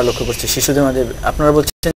বছর ধরে আমরা লক্ষ্য করছি শিশুদের মধ্যে। আপনারা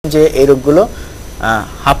বলছেন যে এই রোগগুলো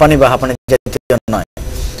হাঁপানি বা হাঁপানি জাতীয় নয়,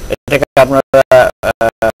 এটাকে আপনারা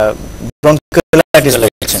ব্রঙ্কিওলাইটিস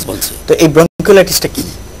বলছেন। তো এই ব্রঙ্কিওলাইটিসটা কি?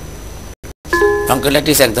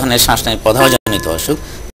 ব্রঙ্কিওলাইটিস এক ধরনের শ্বাসনালী প্রদাহজনিত অসুখ,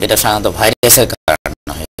 এটা সাধারণত ভাইরাসের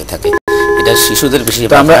কারণে হয়ে থাকে। এটা শিশুদের বেশি।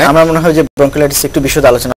 আমরা মনে হয় যে ব্রঙ্কিওলাইটিস একটু বিশদ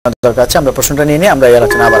আলোচনা দরকার আছে। আমরা প্রশ্নটা নিয়ে নিয়ে আমরা এই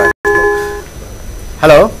আলোচনা আবার।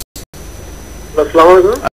 হ্যালো, আসসালামু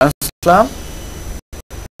আলাইকুম। আসসালাম।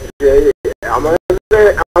 আমার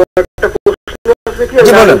একটা প্রশ্ন আছে, কি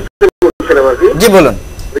জি বলুন। জি বলুন।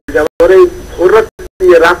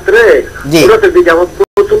 রাত্রে ভোরের দিকে আমার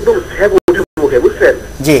প্রচন্ড ছ্যাঁক উঠে মুখে, বুঝছেন?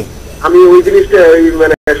 জি, আমি ওই জিনিসটা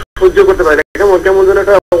মানে সহ্য করতে পারি না, কেমন কেমন যেন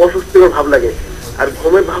একটা অস্বস্তিকর ভাব লাগে। আর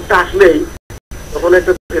ঘুমের ভাবটা আসলেই তখন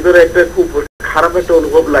একটা ভেতরে একটা খুব খারাপ একটা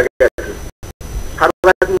অনুভব লাগে।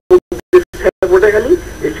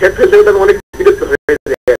 অনেক বিরক্ত হয়ে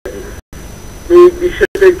যায়। এই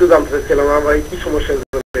বিষয়টা একটু জানতে চাচ্ছিলাম, আমার কি সমস্যা।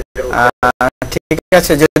 ঠিক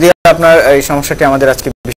আছে, যদি আপনার এই সমস্যাটি আমাদের আজকে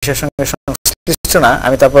বিশেষের সঙ্গে সংশ্লিষ্ট না,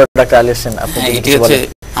 আমি তারপর ডাক্তার আলী হোসেন আপনি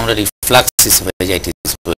আমরা রিফ্লাক্সিস হয়ে যাই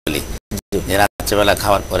বলি, যে রাত্রেবেলা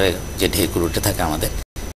খাওয়ার পরে যে ঢেকুর উঠে থাকে আমাদের,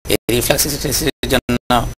 এই রিফ্লাক্সিসের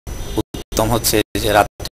জন্য উত্তম হচ্ছে যে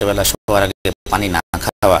রাত্রেবেলা শোয়ার আগে পানি না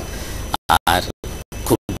খাওয়া, আর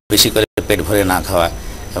খুব বেশি করে পেট ভরে না খাওয়া,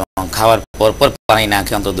 এবং খাওয়ার পরপর পানি না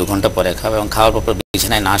খেয়ে অন্তত 2 ঘন্টা পরে খাওয়া, এবং খাওয়ার পর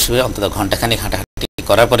বিছানায় না শুয়ে অন্তত ঘন্টাখানিক হাঁটাহাঁটি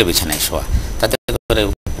করার পরে বিছানায় শোয়া, তাতে করে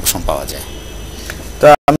উপশম পাওয়া যায়। তো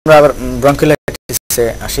আমরা আবার ব্রঙ্কিওলাইটিসে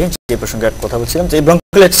আসি, যে প্রসঙ্গে কথা বলছিলাম, যে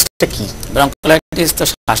ব্রঙ্কিওলাইটিসটা কি? ব্রঙ্কিওলাইটিস তো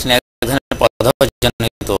শ্বাসনালীর এক ধরনের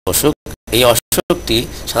প্রদাহজনিত অসুখ। এই অসুখটি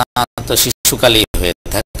সাধারণত শিশুকালেই হয়ে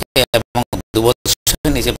থাকে এবং 2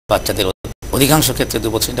 বছরের নিচে বাচ্চাদের, অধিকাংশ ক্ষেত্রে 2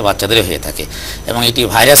 বছরের বাচ্চাদের হয়ে থাকে, এবং এটি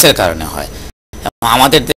ভাইরাসের কারণে হয়।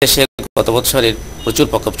 আমাদের দেশে গত বছরের প্রচুর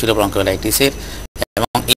প্রকোপ ছিল ব্রঙ্কিওলাইটিসের,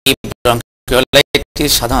 এবং এই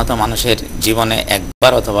ব্রঙ্কিওলাইটিস সাধারণত মানুষের জীবনে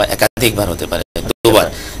একবার অথবা একাধিকবার হতে পারে, 2বার,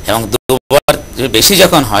 এবং 2বার বেশি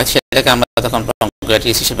যখন হয় সেটাকে আমরা তখন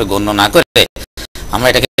ব্রঙ্কিওলাইটিস হিসেবে গণ্য না করে আমরা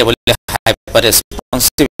এটাকে বলি হাইপার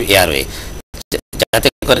রেসপন্সিভ এয়ারওয়ে, যাতে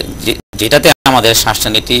করে যেটাতে আমাদের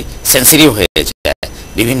শ্বাসনালীটি সেন্সিটিভ হয়ে যায়,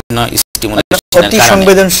 বিভিন্ন স্টিমুলেশনের কারণে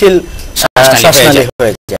সংবেদনশীল শ্বাসনালী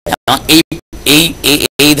হয়ে যায়।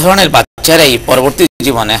 এই ধরনের বাচ্চারাই পরবর্তী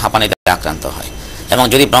জীবনে হাঁপানিতে আক্রান্ত হয়, এবং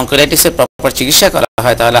যদি ব্রঙ্কাইটিসের প্রপার চিকিৎসা করা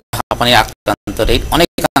হয় তাহলে হাঁপানির আক্রান্ত রেট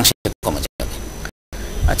অনেকাংশে কমে যাবে।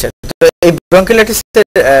 আচ্ছা, তো এই ব্রঙ্কাইটিসের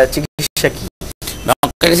চিকিৎসা কি?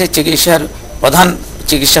 ব্রঙ্কাইটিসের চিকিৎসার প্রধান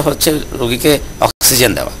চিকিৎসা হচ্ছে রোগীকে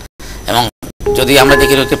অক্সিজেন দেওয়া, এবং যদি আমরা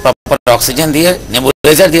দেখি রোগীকে প্রপার অক্সিজেন দিয়ে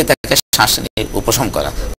নেবুলাইজার দিয়ে তাকে শ্বাস নিয়ে উপশম করা,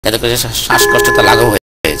 যাতে করে শ্বাসকষ্টতা লাঘব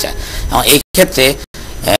হয়ে যায়। এবং এই ক্ষেত্রে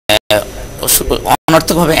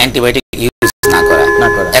অনর্থকভাবে অ্যান্টিবায়োটিক ইউজ না করা,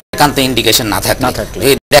 একান্ত ইন্ডিকেশন না থাকলে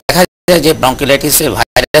দেখা যায় যে ব্রঙ্কাইটিসের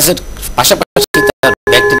ভাইরাসের পাশাপাশি তার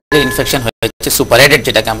ব্যাকটেরিয়াল ইনফেকশন হয়েছে, সুপারহেডেড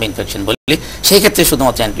যেটাকে আমরা ইনফেকশন বলি, সেই ক্ষেত্রে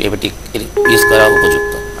শুধুমাত্র অ্যান্টিবায়োটিক ইউজ করা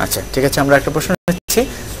উপযুক্ত। আচ্ছা, ঠিক আছে, আমরা একটা প্রশ্ন নিচ্ছি।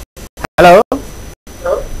 হ্যালো,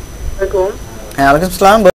 হ্যাঁ, ওয়ালাইকুম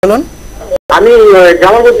আসসালাম, বলুন। আমি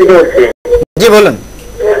জামালপুর থেকে বলছি। জি, বলুন।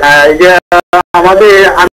 আমাদের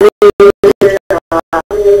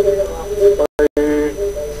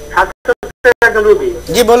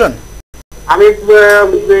জি, বলুন। আমি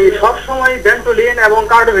সবসময় ভেন্টোলিন এবং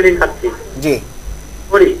কার্ডোভেলিন খাচ্ছি। জি,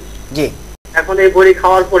 বড়ি। জি। এখন এই বড়ি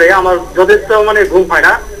খাওয়ার পরে আমার যথেষ্ট ঘুম হয়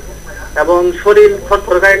না এবং শরীর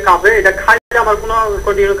থরথর গায়ে কাঁপে। এটা খাইলে আমার কোনো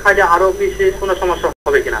কন্টিনিউ খাইলে আরো বিশেষ কোনো সমস্যা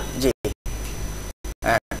হবে কিনা? জি,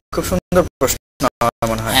 খুব সুন্দর প্রশ্ন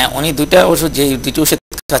মনে হয়। হ্যাঁ, উনি দুটা ওষুধ, যে দুটি ওষুধ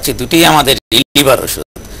খাচ্ছে দুটিই আমাদের লিভার ওষুধ।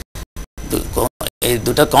 এই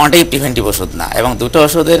দুটো কোনটাই প্রিভেন্টিভ ওষুধ না, এবং দুটো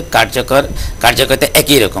ওষুধের কার্যকারিতা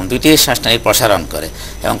একই রকম, দুটি শ্বাসনালীর প্রসারণ করে,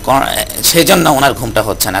 এবং সেই জন্য ওনার ঘুমটা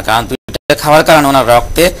হচ্ছে না, কারণ দুইটা খাওয়ার কারণে ওনার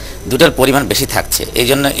রক্তে দুটার পরিমাণ বেশি থাকছে। এই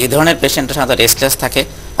জন্য এই ধরনের পেশেন্টের সাধারণত রেস্টলেস থাকে,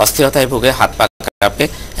 অস্থিরতায় ভুগে, হাত পা কাঁপে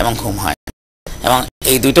এবং ঘুম হয়। এবং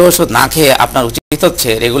এই দুটো ওষুধ না খেয়ে আপনার উচিত হচ্ছে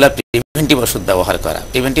রেগুলার প্রিভেন্টিভ ওষুধ ব্যবহার করা।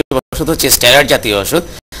 প্রিভেন্টিভ ওষুধ হচ্ছে স্টেরয়েড জাতীয় ওষুধ,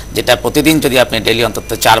 যেটা প্রতিদিন যদি আপনি ডেইলি অন্তত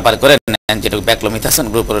 4 বার করে নেন, যেটা ব্যাক্লোমিথাসন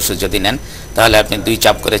গ্রুপের ওষুধ যদি নেন, তাহলে আপনি 2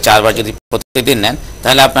 চাপ করে 4 বার যদি প্রতিদিন নেন,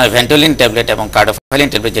 তাহলে আপনার ভেন্টোলিন ট্যাবলেট এবং কার্ডোফাইলিন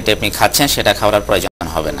ট্যাবলেট যেটা আপনি খাচ্ছেন সেটা খাওয়ার প্রয়োজন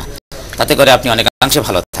হবে না। তাতে করে আপনি অনেকাংশে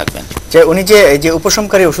ভালো থাকবেন। যে উনি যে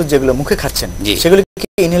উপশমকারী ওষুধ যেগুলো মুখে খাচ্ছেন, সেগুলো কি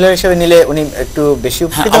ইনহেলার হিসেবে নিলে উনি একটু বেশি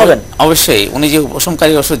উপকৃত হবেন? অবশ্যই। উনি যে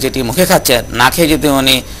উপশমকারী ওষুধ যেটি মুখে খাচ্ছেন, না খেয়ে যদি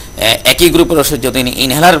উনি একই গ্রুপের ওষুধ যদি উনি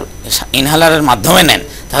ইনহেলারের মাধ্যমে নেন,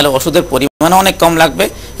 তাহলে ওষুধের পরিমাণও অনেক কম লাগবে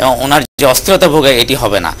এবং ওনার যে অস্থিরতা ভোগে এটি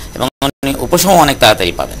হবে না, এবং উনি উপশম অনেক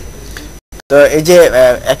তাড়াতাড়ি পাবেন। তো এই যে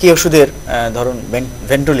একই ওষুধের ধরুন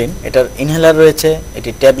ভেন্টোলিন, এটার ইনহেলার রয়েছে, এটি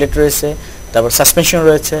ট্যাবলেট রয়েছে, তারপর সাসপেনশন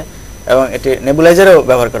রয়েছে, এবং এটি নেবুলাইজারও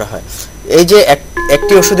ব্যবহার করা হয়। এই যে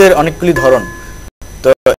একটি ওষুধের অনেকগুলি ধরন, তো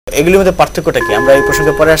এগুলির মধ্যে পার্থক্যটা কি? আমরা এই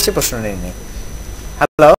প্রসঙ্গে পরে আসছি, প্রশ্ন নিয়ে নিই।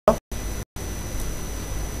 হ্যালো,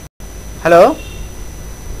 হ্যালো,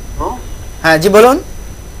 হ্যাঁ, জি, বলুন।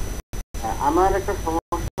 আমার একটা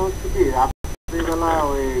সমস্যা হচ্ছে কি, রাত্রিবেলা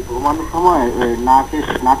ওই ঘুমানোর সময়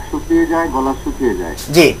নাক শুকিয়ে যায়, গলা শুকিয়ে যায়।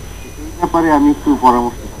 জি, এই ব্যাপারে আমি একটু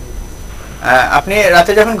পরামর্শ। আপনি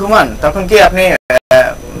রাতে যখন ঘুমান তখন কি আপনি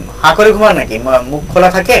হা করে ঘুমান নাকি মুখ খোলা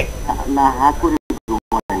থাকে? না, হা করে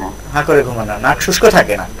ঘুমাই না। হা করে ঘুমান না, নাক শুষ্ক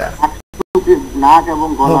থাকে, নাক এবং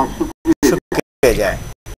গলা শুকিয়ে যায়।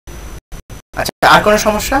 আচ্ছা, আর কোনো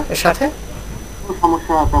সমস্যা এর সাথে?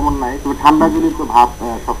 সমস্যা তেমন নাই, তবে ঠান্ডাজনিত ভাব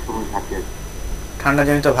সবসময় থাকে।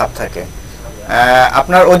 ঠান্ডাজনিত ভাব থাকে।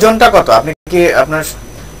 আপনার ওজনটা কত? আপনি কি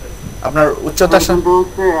আপনার উচ্চতা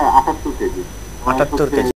হচ্ছে 78 কেজি। 78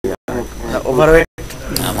 কেজি।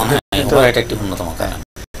 ওভারওয়েট একটি অন্যতম কারণ।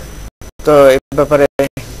 তো এই ব্যাপারে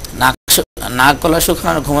নাক গলা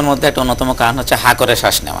শুকানোর ঘুমের মধ্যে একটা অন্যতম কারণ হচ্ছে হা করে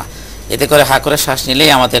শ্বাস নেওয়া। এতে করে হা করে শ্বাস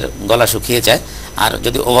নিলেই আমাদের গলা শুকিয়ে যায়। আর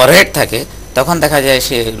যদি ওভারহেড থাকে তখন দেখা যায়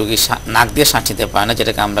সে রোগী নাক দিয়ে শ্বাস নিতে পারে না,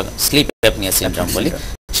 যেটাকে আমরা স্লিপ অ্যাপনিয়া সিনড্রোম বলি।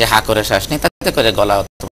 সে হা করে শ্বাস নেয়, তাতে করে গলা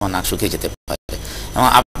অথবা নাক শুকিয়ে যেতে পারে। এবং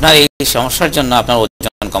আপনার এই সমস্যার জন্য আপনার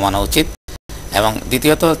ওজন কমানো উচিত। এবং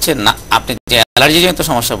দ্বিতীয়ত হচ্ছে না, আপনি যে অ্যালার্জিজনিত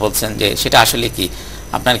সমস্যা বলছেন, যে সেটা আসলে কি,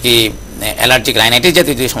 আপনার কি অ্যালার্জিক রাইনাইটিস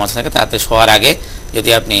জাতীয় যদি সমস্যা থাকে, তাতে শোয়ার আগে যদি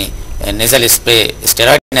আপনি nasal spray,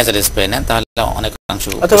 steroid nasal spray নেন, তাহলে অনেক অংশ,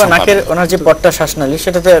 অথবা নাকের ওনার যে পট্টা শ্বাসনালী,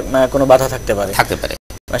 সেটাতে কোনো বাধা থাকতে পারে।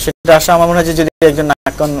 সেটা আসলে আমার মনে হয় যে যদি একজন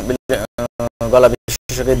নাক কান গলা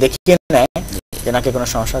বিশেষজ্ঞ দেখিয়ে নেয় যে নাকে কোনো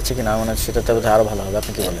সমস্যা আছে কিনা, মনে হয় সেটাতে বোধহয় আরো ভালো হবে।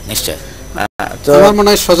 আপনি কি বলেন? নিশ্চয়। তো আমার মনে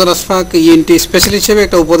হয় সজল আশফাক ইএনটি স্পেশালিস্ট হিসেবে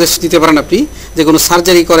একটা উপদেশ দিতে পারেন আপনি, যে কোনো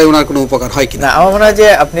সার্জারি করে ওনার কোনো উপকার হয় কিনা। আমার মনে হয় যে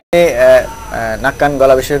আপনি নাক কান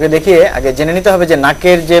গলা বিশেষজ্ঞ দেখিয়ে আগে জেনে নিতে হবে যে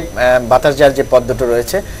নাকের যে বাতাস যাওয়ার যে পথ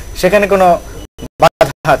রয়েছে সেখানে কোনো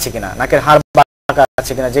বাধা আছে কিনা, নাকের হাড় বাঁকা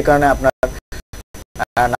আছে কিনা, যে কারণে আপনার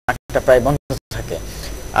নাকটা প্রায় বন্ধ থাকে।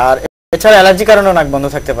 আর এছাড়া অ্যালার্জি কারণেও নাক বন্ধ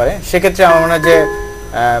থাকতে পারে, সেক্ষেত্রে আমার মনে হয় যে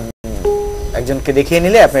একজনকে দেখিয়ে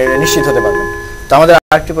নিলে আপনি নিশ্চিত হতে পারবেন। তো আমাদের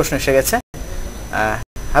আরেকটি প্রশ্ন এসে গেছে।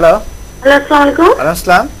 হ্যালো, আসসালামু আলাইকুম। ওয়ালাইকুম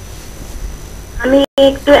আসসালাম। আমি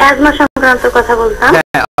একটু অ্যাজমা সংক্রান্ত কথা বলতাম।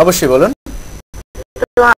 হ্যাঁ অবশ্যই বলুন।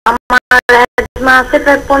 তো আমার অ্যাজমা আছে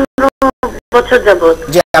প্রায় 15 বছর যাবত।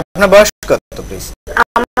 জি, আপনার বয়স কত প্লিজ?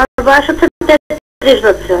 আমার বয়স হচ্ছে 33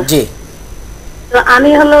 বছর। জি। তো আমি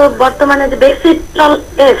হলো বর্তমানে যে বেক্সিটল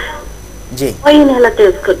এফ, জি, ওই ইনহেলারটা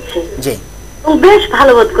ইউজ করছি। জি। বেশ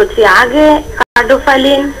ভালো বোধ করছি। আগে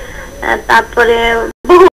কার্ডোফাইলিন, তারপরে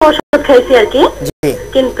বহু ওষুধ খাইছি আর কি,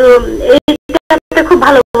 কিন্তু এইটা খুব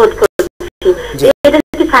ভালো বোধ করছি। এটা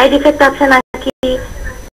কি সাইড ইফেক্ট আছে নাকি?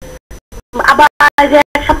 আবার যে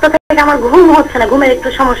এক সপ্তাহ থেকে আমার ঘুম হচ্ছে না, ঘুমের একটু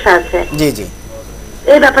সমস্যা আছে। জি জি।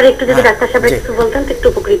 এই ব্যাপারে একটু যদি ডাক্তার সাহেব একটু বলতেন তো একটু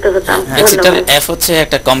উপকৃত হতাম। বেক্সিটল এফ হচ্ছে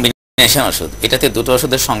একটা কম্বিনেশন ওষুধ। এটাতে দুটো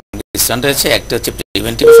ওষুধের সংমিশ্রণ রয়েছে, একটা হচ্ছে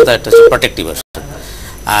প্রিভেন্টিভ ওষুধ আর একটা হচ্ছে প্রোটেক্টিভ ওষুধ।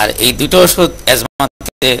 আর এই দুটো ওষুধ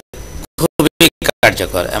অ্যাজমাতে খুবই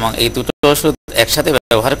কার্যকর, এবং এই দুটো ওষুধ একসাথে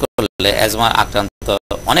ব্যবহার করলে অ্যাজমার আক্রান্ত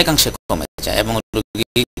অনেকাংশে কমে যায় এবং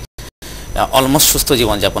রোগী অলমোস্ট সুস্থ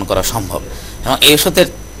জীবনযাপন করা সম্ভব। এবং এই ওষুধের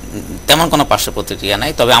তেমন কোনো পার্শ্ব প্রতিক্রিয়া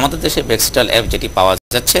নাই। তবে আমাদের দেশে বেক্সিটল এফ যেটি পাওয়া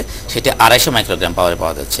যাচ্ছে সেটি 250 মাইক্রোগ্রাম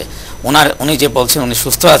পাওয়া যাচ্ছে। উনি যে বলছেন উনি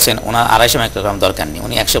সুস্থ আছেন, ওনার 250 মাইক্রোগ্রাম দরকার নেই।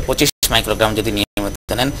 উনি 125 মাইক্রোগ্রাম যদি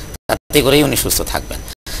নিয়মিত নেন তাতে করেই উনি সুস্থ থাকবেন।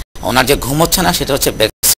 ওনার যে ঘুম হচ্ছে না সেটা হচ্ছে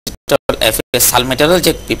বেক্সিটল এফ এর সালমেটারল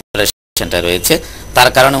যে প্রিপারেশনটা রয়েছে তার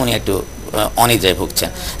কারণে উনি একটু অনিদ্রায় ভুগছেন।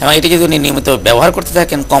 এবং এটি যদি উনি নিয়মিত ব্যবহার করতে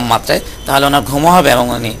থাকেন কম মাত্রায়, তাহলে ওনার ঘুমও হবে এবং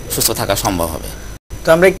উনি সুস্থ থাকা সম্ভব হবে। তো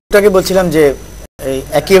আমরা একটু আগে বলছিলাম যে এই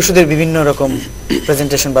একই ওষুধের বিভিন্ন রকম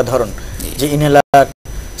প্রেজেন্টেশন বা ধরন, যে ইনহেলার,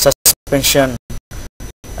 সাসপেনশন,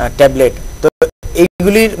 ট্যাবলেট, তো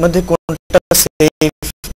এইগুলির মধ্যে কোনটা সেফ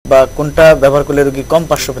বা কোনটা ব্যবহার করলে রোগী কম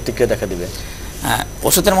পার্শ্ব প্রতিক্রিয়া দেখা দিবে? হ্যাঁ,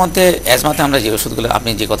 ওষুধের মধ্যে অ্যাজমাতে আমরা যে ওষুধগুলো আপনি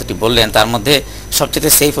যে কথাটি বললেন তার মধ্যে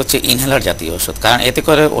সবচেয়ে সেফ হচ্ছে ইনহেলার জাতীয় ওষুধ, কারণ এতে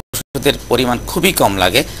করে ওষুধের পরিমাণ খুবই কম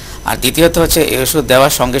লাগে। আর দ্বিতীয়ত হচ্ছে এই ওষুধ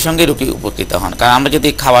দেওয়ার সঙ্গে সঙ্গে রোগী উপকৃত হন, কারণ আমরা যদি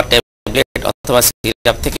খাওয়ার ট্যাবলেট অথবা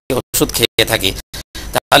সিরাপ থেকে ওষুধ খেয়ে থাকি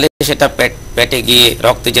তাহলে সেটা পেটে গিয়ে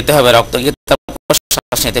রক্তে যেতে হবে, রক্ত গিয়ে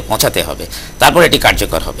শ্বাস নিতে পৌঁছাতে হবে, তারপর এটি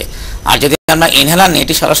কার্যকর হবে। আর যদি আমরা ইনহেলার নিই,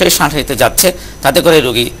 এটি সরাসরি শ্বাস নিতে যাচ্ছে, তাতে করে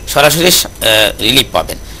রোগী সরাসরি রিলিফ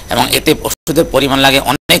পাবেন। এবং এতে ওষুধের পরিমাণ লাগে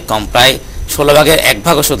অনেক কম, প্রায় 16 ভাগের 1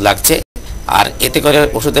 ভাগ ওষুধ লাগছে। আর এতে করে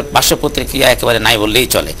ওষুধের পার্শ্ব প্রতিক্রিয়া একেবারে নাই বললেই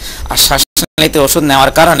চলে। আর শ্বাসনালীতে ওষুধ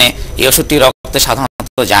নেওয়ার কারণে এই ওষুধটি রক্তে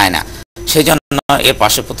সাধারণত যায় না, সেই জন্য এর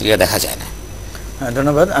পার্শ্ব প্রতিক্রিয়া দেখা যায় না।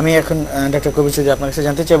 ধন্যবাদ। আমি এখন ডক্টর কবির চৌধুরী আপনার কাছে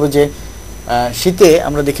জানতে চাইবো যে শীতে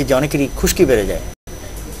আমরা দেখি যে অনেকেরই খুশকি বেড়ে যায়।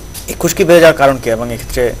 এই খুশকি বেড়ে যাওয়ার কারণ কি এবং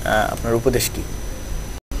এক্ষেত্রে আপনার উপদেশ কি?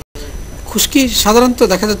 খুশকি সাধারণত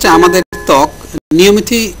দেখা যাচ্ছে আমাদের ত্বক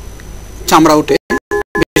নিয়মিতই চামড়া উঠে,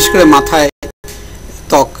 বিশেষ করে মাথায়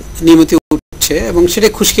ত্বক নিয়মিত উঠছে এবং সেটা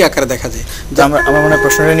খুশকি আকারে দেখা যায়। আমার মনে হয়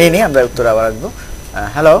প্রশ্নটা নিয়ে নিই, আমরা উত্তর আবার আসবো।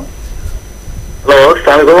 হ্যালো। হ্যালো,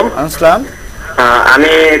 আসসালামু আলাইকুম। আসসালাম।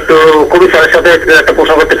 আমি একটু কবি স্যারের সাথে একটা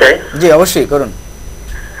প্রশ্ন করতে চাই। জি অবশ্যই করুন।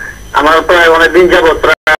 আমার প্রায় অনেকদিন যাবত,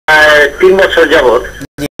 প্রায় 3 বছর যাবত,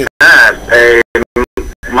 হ্যাঁ,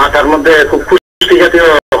 মাথার মধ্যে খুব খুশকি জাতীয়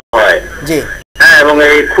হয়। জি। হ্যাঁ, এবং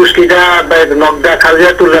এই খুশকিটা নখ দিয়ে খাল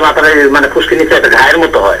দিয়ে তুললে মাথার মানে খুশকি নিচে একটা ঘায়ের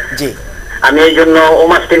মতো হয়। জি। আমি এই জন্য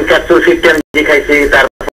ওমাস্টিন ক্যাপসুল 50 mg খাইছি,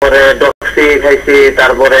 তারপরে ডক্সি খাইছি,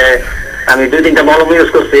 তারপরে আমি 2-3টা মলম ইউজ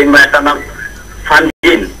করছি, একটা নাম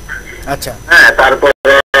ফানজিন। আচ্ছা। হ্যাঁ,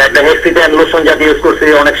 তারপরে একটা হেক্সিডেন লোশন জাতীয় ইউজ করছি,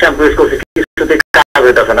 অনেক শ্যাম্পু ইউজ করছি, কিছুতে কাজ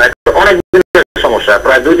হইতেছে না। অনেক সমস্যা,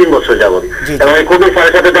 প্রায় 2-3 বছর যাবত। এবং এই কবি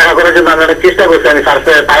স্যারের সাথে দেখা করার জন্য আমি অনেক চেষ্টা করছি, আমি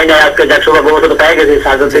স্যারকে পাই নাই। আজকে 100 বছর পাই গেছি,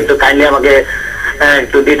 স্যার যদি একটু কাইন্ডলি আমাকে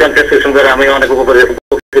একটু দিতেন প্রেসক্রিপশন করে, আমি অনেক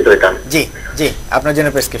উপকৃত হইতাম। জি জি, আপনার জন্য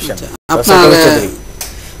প্রেসক্রিপশন।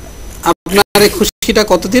 আপনার এই খুশকিটা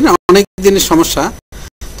কতদিন? অনেক দিনের সমস্যা।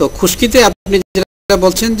 তো খুশকিতে আপনি যেটা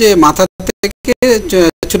বলছেন যে মাথা থেকে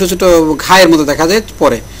ছোট ছোট ঘায়ের মতো দেখা যায়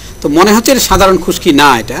পরে, তো মনে হচ্ছে এটা সাধারণ খুশকি না,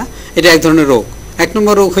 এটা এক ধরনের রোগ। 1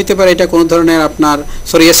 নম্বর রোগ হইতে পারে এটা কোনো ধরনের আপনার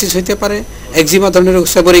সোরিয়াসিস হইতে পারে, একজিমা ধরনের রোগ,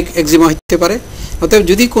 সেবরিক একজিমা হইতে পারে। অতএব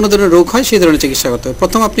যদি কোনো ধরনের রোগ হয় সেই ধরনের চিকিৎসা করতে হবে।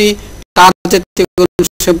 প্রথম আপনি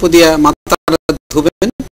শ্যাম্পু দিয়ে মাথাটা ধুবেন,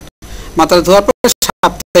 মাথাটা ধোয়ার পর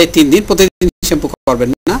সপ্তাহে 3 দিন প্রতিদিন শ্যাম্পু করবেন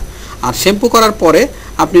না। আর শ্যাম্পু করার পরে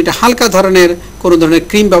আপনি এটা হালকা ধরনের কোনো ধরনের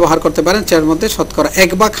ক্রিম ব্যবহার করতে পারেন, যার মধ্যে শতকরা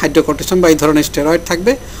 1 ভাগ হাইড্রোকর্টিসন বা এই ধরনের স্টেরয়েড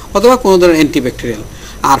থাকবে, অথবা কোনো ধরনের অ্যান্টিব্যাকটেরিয়াল।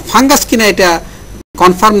 আর ফাঙ্গাস কিনা এটা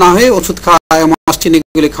কনফার্ম না হয়ে ওষুধ খাওয়া,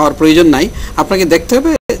 এগুলি খাওয়ার প্রয়োজন নাই। আপনাকে দেখতে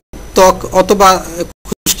হবে ত্বক অথবা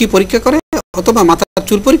খুশকি পরীক্ষা করে অথবা মাথার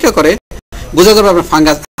চুল পরীক্ষা করে বোঝা যাবে আপনার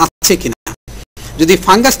ফাঙ্গাস আছে কিনা। যদি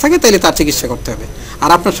ফাঙ্গাস থাকে তাহলে তার চিকিৎসা করতে হবে। আর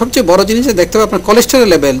আপনার সবচেয়ে বড় জিনিস দেখতে হবে আপনার কোলেস্টেরল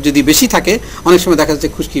লেভেল যদি বেশি থাকে, অনেক সময় দেখা যাচ্ছে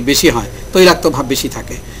খুশকি বেশি হয়, তৈলাক্ত ভাব বেশি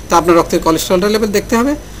থাকে, তো আপনার রক্তের কোলেস্টেরল লেভেল দেখতে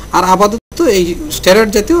হবে। আর আপাতত এই স্টেরয়েড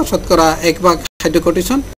জাতীয় শতকরা 1 ভাগ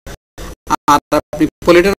হাইড্রোকর্টিসন আর আপনি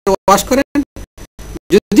পলিটার ওয়াশ করেন।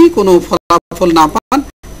 যদি কোনো ফলাফল না পান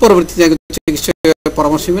পরবর্তীতে চিকিৎসকের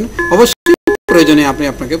পরামর্শ নেবেন, অবশ্যই প্রয়োজনে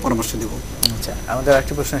আপনাকে পরামর্শ দেব। আচ্ছা, আমাদের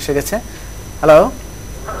একটা প্রশ্ন এসে গেছে। হ্যালো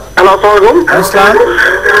হ্যালো, আসসালামু আলাইকুম।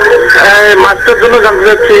 মাছটার জন্য জানতে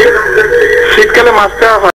চাচ্ছি, শীতকালে মাছটা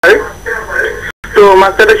হয় তো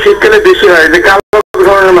মাছটা শীতকালে বেশি হয়, যে কালো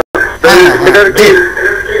ধরনের মাছ, এটার কি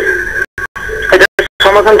এটা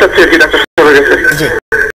সমাধান চাচ্ছি আর কি ডাক্তার সাহেবের কাছে।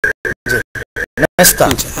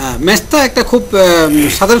 মেস্তা একটা খুব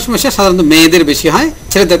সাধারণ সমস্যা, সাধারণত মেয়েদের বেশি হয়,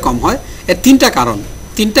 ছেলেদের কম হয়। এর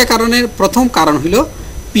তিনটা কারণের প্রথম কারণ হলো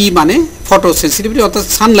পি মানে ফটো সেন্সিটিভিটি, অর্থাৎ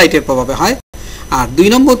সানলাইটের প্রভাবে হয়। আর 2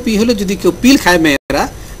 নম্বর পি হলো যদি কেউ পিল খায় মেয়েরা,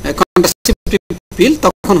 কন্ট্রাসেপটিভ পিল,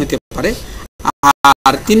 তখন হতে পারে।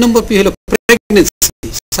 আর 3 নম্বর পি হলো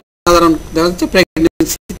প্রেগনেন্সি, সাধারণ দেখা যাচ্ছে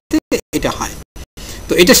প্রেগনেন্সিতে এটা হয়।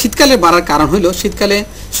 তো এটা শীতকালে বাড়ার কারণ হলো শীতকালে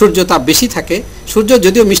সূর্য তাপ বেশি থাকে। সূর্য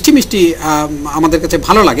যদিও মিষ্টি মিষ্টি আমাদের কাছে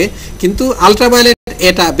ভালো লাগে, কিন্তু আলট্রাভায়োলেট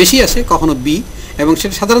এটা বেশি আসে, কখনো বি, এবং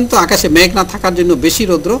সেটা সাধারণত আকাশে মেঘ না থাকার জন্য বেশি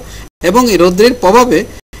রৌদ্র, এবং এই রৌদ্রের প্রভাবে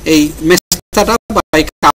এই মেস্তাটা বা এই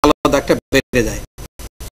কালো দাগটা বেড়ে যায়।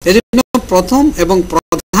 এই জন্য প্রথম এবং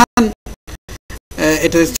প্রধান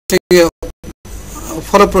এটা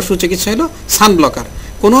ফলপ্রসূ চিকিৎসা হলো সান ব্লকার।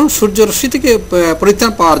 কোনো সূর্যরশ্মি থেকে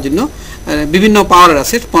পরিত্রাণ পাওয়ার জন্য বিভিন্ন পাওয়ারের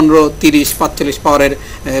আছে, 15, 30, 45 পাওয়ারের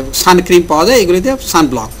সানক্রিম পাওয়া যায়, এগুলি দিয়ে সান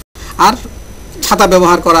ব্লক। আর ছাতা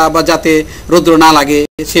ব্যবহার করা বা যাতে রৌদ্র না লাগে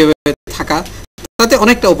সেভাবে থাকা, তাতে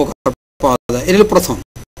অনেকটা উপকার পাওয়া যায়। এটা হলো প্রথম।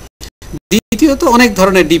 দ্বিতীয়ত অনেক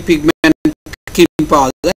ধরনের ডিপিগমেন্ট ক্রিম পাওয়া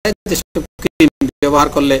যায়, যেসব ক্রিম ব্যবহার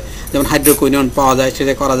করলে যেমন হাইড্রোকুইনন পাওয়া যায়,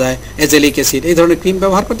 সেটা করা যায়, এজেলিক অ্যাসিড, এই ধরনের ক্রিম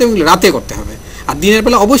ব্যবহার করতে এবং রাতে করতে হবে। আর দিনের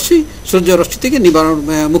বেলা অবশ্যই সূর্যরশ্মি থেকে নিবারণ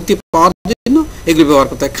মুক্তি পাওয়ার জন্য এগুলি ব্যবহার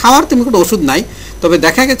করতে হয়। খাওয়ার তেমন কোনো ওষুধ নাই, তবে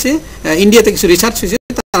দেখা গেছে ইন্ডিয়াতে কিছু রিসার্চ হয়েছে,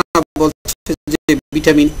 তারা বলছে যে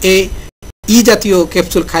ভিটামিন এ, ই জাতীয়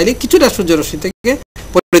ক্যাপসুল খাইলে কিছুটা সূর্যরশ্মি থেকে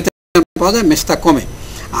পরিত্রাণ পাওয়া যায়, মেস্তা কমে।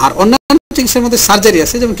 আর অন্যান্য চিকিৎসার মধ্যে সার্জারি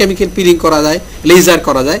আছে, যেমন কেমিক্যাল পিলিং করা যায়, লেজার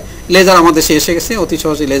করা যায়। লেজার আমাদের দেশে এসে গেছে, অতি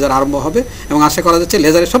সহজে লেজার আরম্ভ হবে এবং আশা করা যাচ্ছে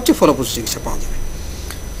লেজারের সবচেয়ে ফলপ্রসূ চিকিৎসা পাওয়া যাবে।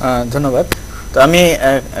 ধন্যবাদ। তো আমি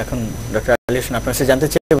এখন ডক্টর আলী হোসেন আপনার কাছে জানতে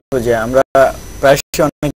চাইবো যে আমরা প্রায়শই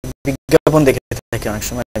অনেক বিজ্ঞাপন দেখে থাকি অনেক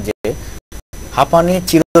সময় যে হাঁপানি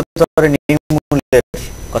চিরতরে নির্মূলের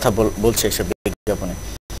কথা বলছে এসব বিজ্ঞাপনে।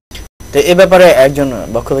 তো এ ব্যাপারে একজন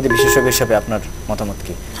বক্ষব্যাধি বিশেষজ্ঞ হিসেবে আপনার মতামত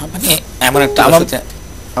কি? মানে এমন একটা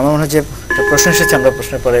আমার মনে হয় যে প্রশ্ন এসেছে, আমরা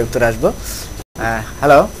প্রশ্নের পরে উত্তরে আসবো।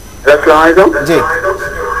 হ্যালো, আসসালামু আলাইকুম। জি,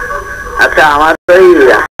 আচ্ছা, আমার ওই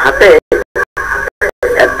হাতে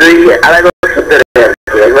 2-2.5 বছর ধরে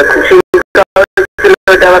একবার খুশি ছিল,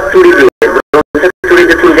 ওটা আবার চুড়ি দিয়ে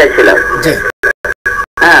চুল যাচ্ছিলাম। জি,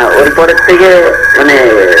 হ্যাঁ, ওর পরের থেকে মানে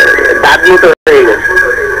দাঁত মতো হয়ে গেছে,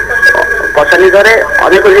 কষানি ধরে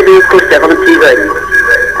অনেক ওষুধ ইউজ করছে, এখনো ঠিক হয়নি।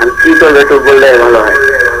 আমি কি করবো একটু বললে ভালো হয়।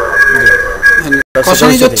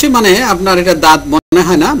 কষানি যাচ্ছে মানে আপনার এটা দাঁত মনে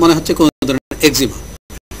হয় না, মনে হচ্ছে কোন ধরনের এক্সিমা।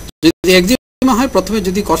 যদি এক্সিমা হয়, প্রথমে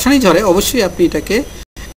যদি কষানি ঝরে, অবশ্যই আপনি এটাকে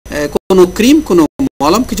কোনো ক্রিম, কোনো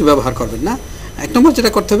মলম কিছু ব্যবহার করবেন না। 1 নম্বর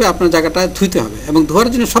যেটা করতে হবে, আপনার জায়গাটা ধুইতে হবে, এবং ধোয়ার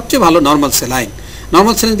জন্য সবচেয়ে ভালো নর্মাল স্যালাইন।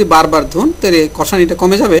 নর্মাল স্যালাইন যদি বারবার ধুন, তাহলে কষানিটা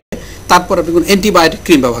কমে যাবে। তারপর আপনি কোনো অ্যান্টিবায়োটিক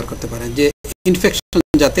ক্রিম ব্যবহার করতে পারেন, যে ইনফেকশন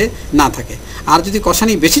যাতে না থাকে। আর যদি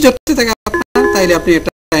কষানি বেশি ঝরতে থাকে আপনার, তাহলে আপনি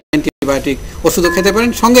একটা অ্যান্টিবায়োটিক ওষুধও খেতে পারেন,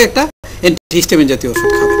 সঙ্গে একটা অ্যান্টিহিস্টামিন জাতীয়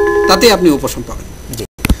ওষুধ খাবেন, তাতে আপনি উপশম পাবেন। জি,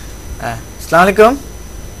 আসসালামু আলাইকুম।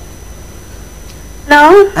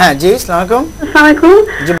 হ্যালো, হ্যাঁ, জি, আসসালামু আলাইকুম। আসসালামু আলাইকুম।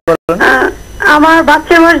 জি, বলুন। আমার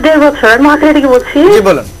বাচ্চার বয়স 1.5 বছর, আমি মহাখালী থেকে বলছি। জি,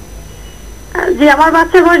 বলুন। জি, আমার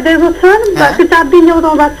বাচ্চার বয়স 1.5 বছর, বাকি 4 দিন যাবত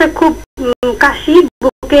আমার বাচ্চা খুব কাশি,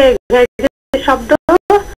 বুকে শব্দ।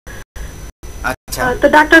 আচ্ছা, তো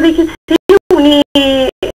ডাক্তার দেখেছি, উনি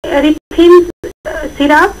রিথিন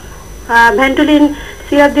সিরাপ, ভেন্টুলিন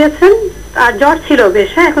সিরাপ দিয়েছেন, আর জ্বর ছিল বেশ,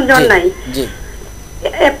 হ্যাঁ, এখন জ্বর নাই। জি,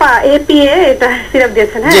 এপিএ এটা সিরাপ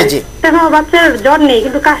দিয়েছেন। হ্যাঁ, এখন আমার বাচ্চার জ্বর নেই,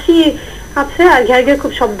 কিন্তু কাশি আছে আর ঘের ঘের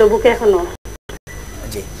খুব শব্দ বুকে এখনো।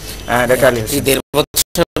 জি, ডক্টর আলী হোসেন। 1.5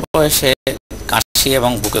 বছর বয়সে কাশি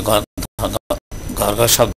এবং বুকে ঘর ঘর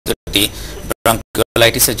শব্দটি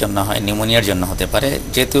ব্রঙ্কিওলাইটিসের জন্য হয়, নিউমোনিয়ার জন্য হতে পারে।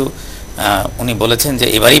 যেহেতু উনি বলেছেন যে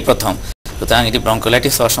এবারই প্রথম, সুতরাং এটি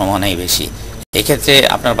ব্রঙ্কিওলাইটিস হওয়ার সম্ভাবনাই বেশি। এই ক্ষেত্রে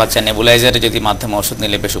আপনার বাচ্চা নেবুলাইজারে যদি মাধ্যমে ওষুধ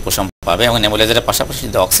নিলে বেশ উপশম পাবে, এবং নেবুলাইজারের পাশাপাশি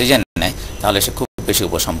যদি অক্সিজেন নেয় তাহলে সে খুব বেশি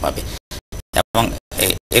উপশম পাবে। এবং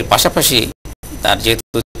এর পাশাপাশি তার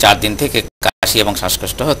যেহেতু 4 দিন থেকে কাশি এবং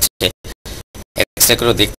শ্বাসকষ্ট হচ্ছে, চেক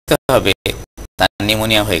করে দেখতে হবে তার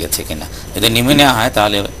নিউমোনিয়া হয়ে গেছে কিনা। যদি নিউমোনিয়া হয়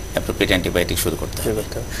তাহলে অ্যাপ্রোপ্রিয়েট অ্যান্টিবায়োটিক শুরু করতে হবে।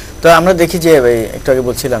 তো আমরা দেখি যে একটু আগে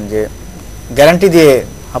বলছিলাম যে গ্যারান্টি দিয়ে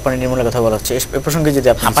হাঁপানি নির্মূলের কথা বলা হচ্ছে, এই প্রসঙ্গে যদি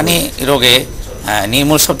আপনি হাঁপানি রোগে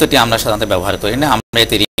নির্মূল শব্দটি আমরা সাধারণত ব্যবহার করি না, আমরা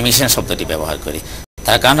এতে রিমিশন শব্দটি ব্যবহার করি।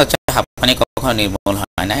 তার কারণ হচ্ছে হাঁপানি কখনো নির্মূল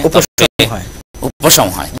হয় না, উপশম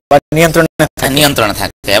হয়, নিয়ন্ত্রণে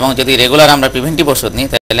থাকে। এবং যদি রেগুলার আমরা প্রিভেন্টিভ ওষুধ নিই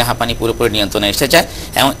তাহলে হাঁপানি পুরোপুরি নিয়ন্ত্রণে এসে যায়।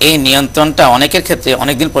 এবং এই নিয়ন্ত্রণটা অনেকের ক্ষেত্রে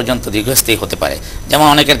অনেকদিন পর্যন্ত দীর্ঘস্থায়ী হতে পারে। যেমন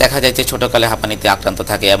অনেকের দেখা যায় যে ছোটকালে হাঁপানিতে আক্রান্ত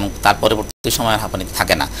থাকে এবং তার পরবর্তী সময় হাঁপানিতে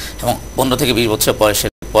থাকে না, এবং 15 থেকে 20 বছর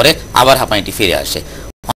বয়সের পরে আবার হাঁপানিটি ফিরে আসে।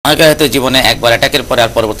 অনেকের হয়তো জীবনে একবার অ্যাটাকের পরে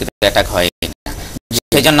আর পরবর্তীতে অ্যাটাক হয় না।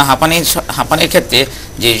 সেই জন্য হাঁপানির ক্ষেত্রে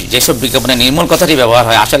যেসব বিজ্ঞাপনে নির্মূল কথাটি ব্যবহার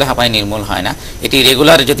হয়, আসলে হাঁপানি নির্মূল হয় না। এটি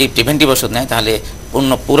রেগুলার যদি প্রিভেন্টিভ ওষুধ নেয় তাহলে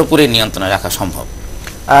পুরোপুরি নিয়ন্ত্রণে রাখা সম্ভব।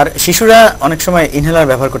 আর শিশুরা অনেক সময় ইনহেলার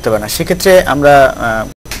ব্যবহার করতে পারে না, সেক্ষেত্রে আমরা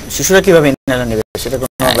শিশুরা কিভাবে ইনহেলার নেবে সেটা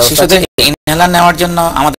শিশুদের ইনহেলার নেওয়ার জন্য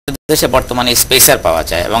আমাদের দেশে বর্তমানে স্পেসার পাওয়া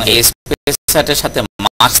যায়, এবং এই স্পেসারের সাথে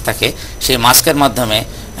মাস্ক থাকে, সেই মাস্কের মাধ্যমে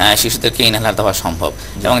শিশুদেরকে ইনহেলার দেওয়া সম্ভব।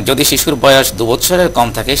 এবং যদি শিশুর বয়স 2 বছরের কম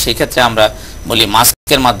থাকে সেই ক্ষেত্রে আমরা বলি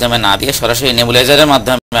মাস্কের মাধ্যমে না দিয়ে সরাসরি নেবুলাইজারের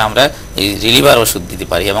মাধ্যমে আমরা এই রিলিভার ওষুধ দিতে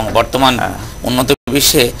পারি। এবং বর্তমান উন্নত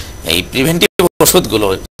বিশ্বে এই প্রিভেন্টিভ ওষুধগুলো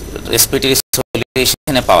রেসপিরেটরি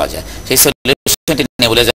সলিউশনে পাওয়া যায়, সেই সলিউশনটি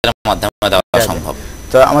নেবুলাইজারের মাধ্যমে দেওয়া সম্ভব।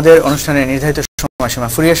 তো আমাদের অনুষ্ঠানের নির্ধারিত সময়সীমা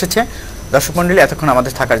ফুরিয়ে এসেছে। দর্শক মণ্ডলী, এতক্ষণ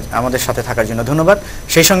আমাদের সাথে থাকার জন্য ধন্যবাদ।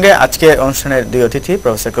 সেই সঙ্গে আজকে অনুষ্ঠানের 2 অতিথি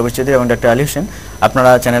প্রফেসর কবির চৌধুরী এবং ডক্টর আলী হোসেন,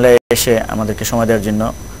 আপনারা চ্যানেলে এসে আমাদেরকে সময় দেওয়ার জন্য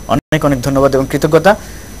অনেক অনেক ধন্যবাদ এবং কৃতজ্ঞতা।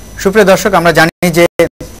 সুপ্রিয় দর্শক, আমরা জানি যে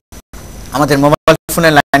আমাদের মোবাইল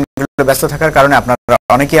ফোনের লাইনগুলো ব্যস্ত থাকার কারণে আপনারা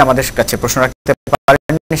অনেকেই আমাদের কাছে প্রশ্ন রাখতে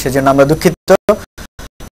পারেননি, সেজন্য আমরা দুঃখিত।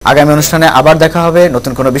 আগামী অনুষ্ঠানে আবার দেখা হবে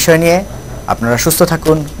নতুন কোনো বিষয় নিয়ে। আপনারা সুস্থ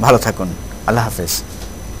থাকুন, ভালো থাকুন। আল্লাহ হাফেজ।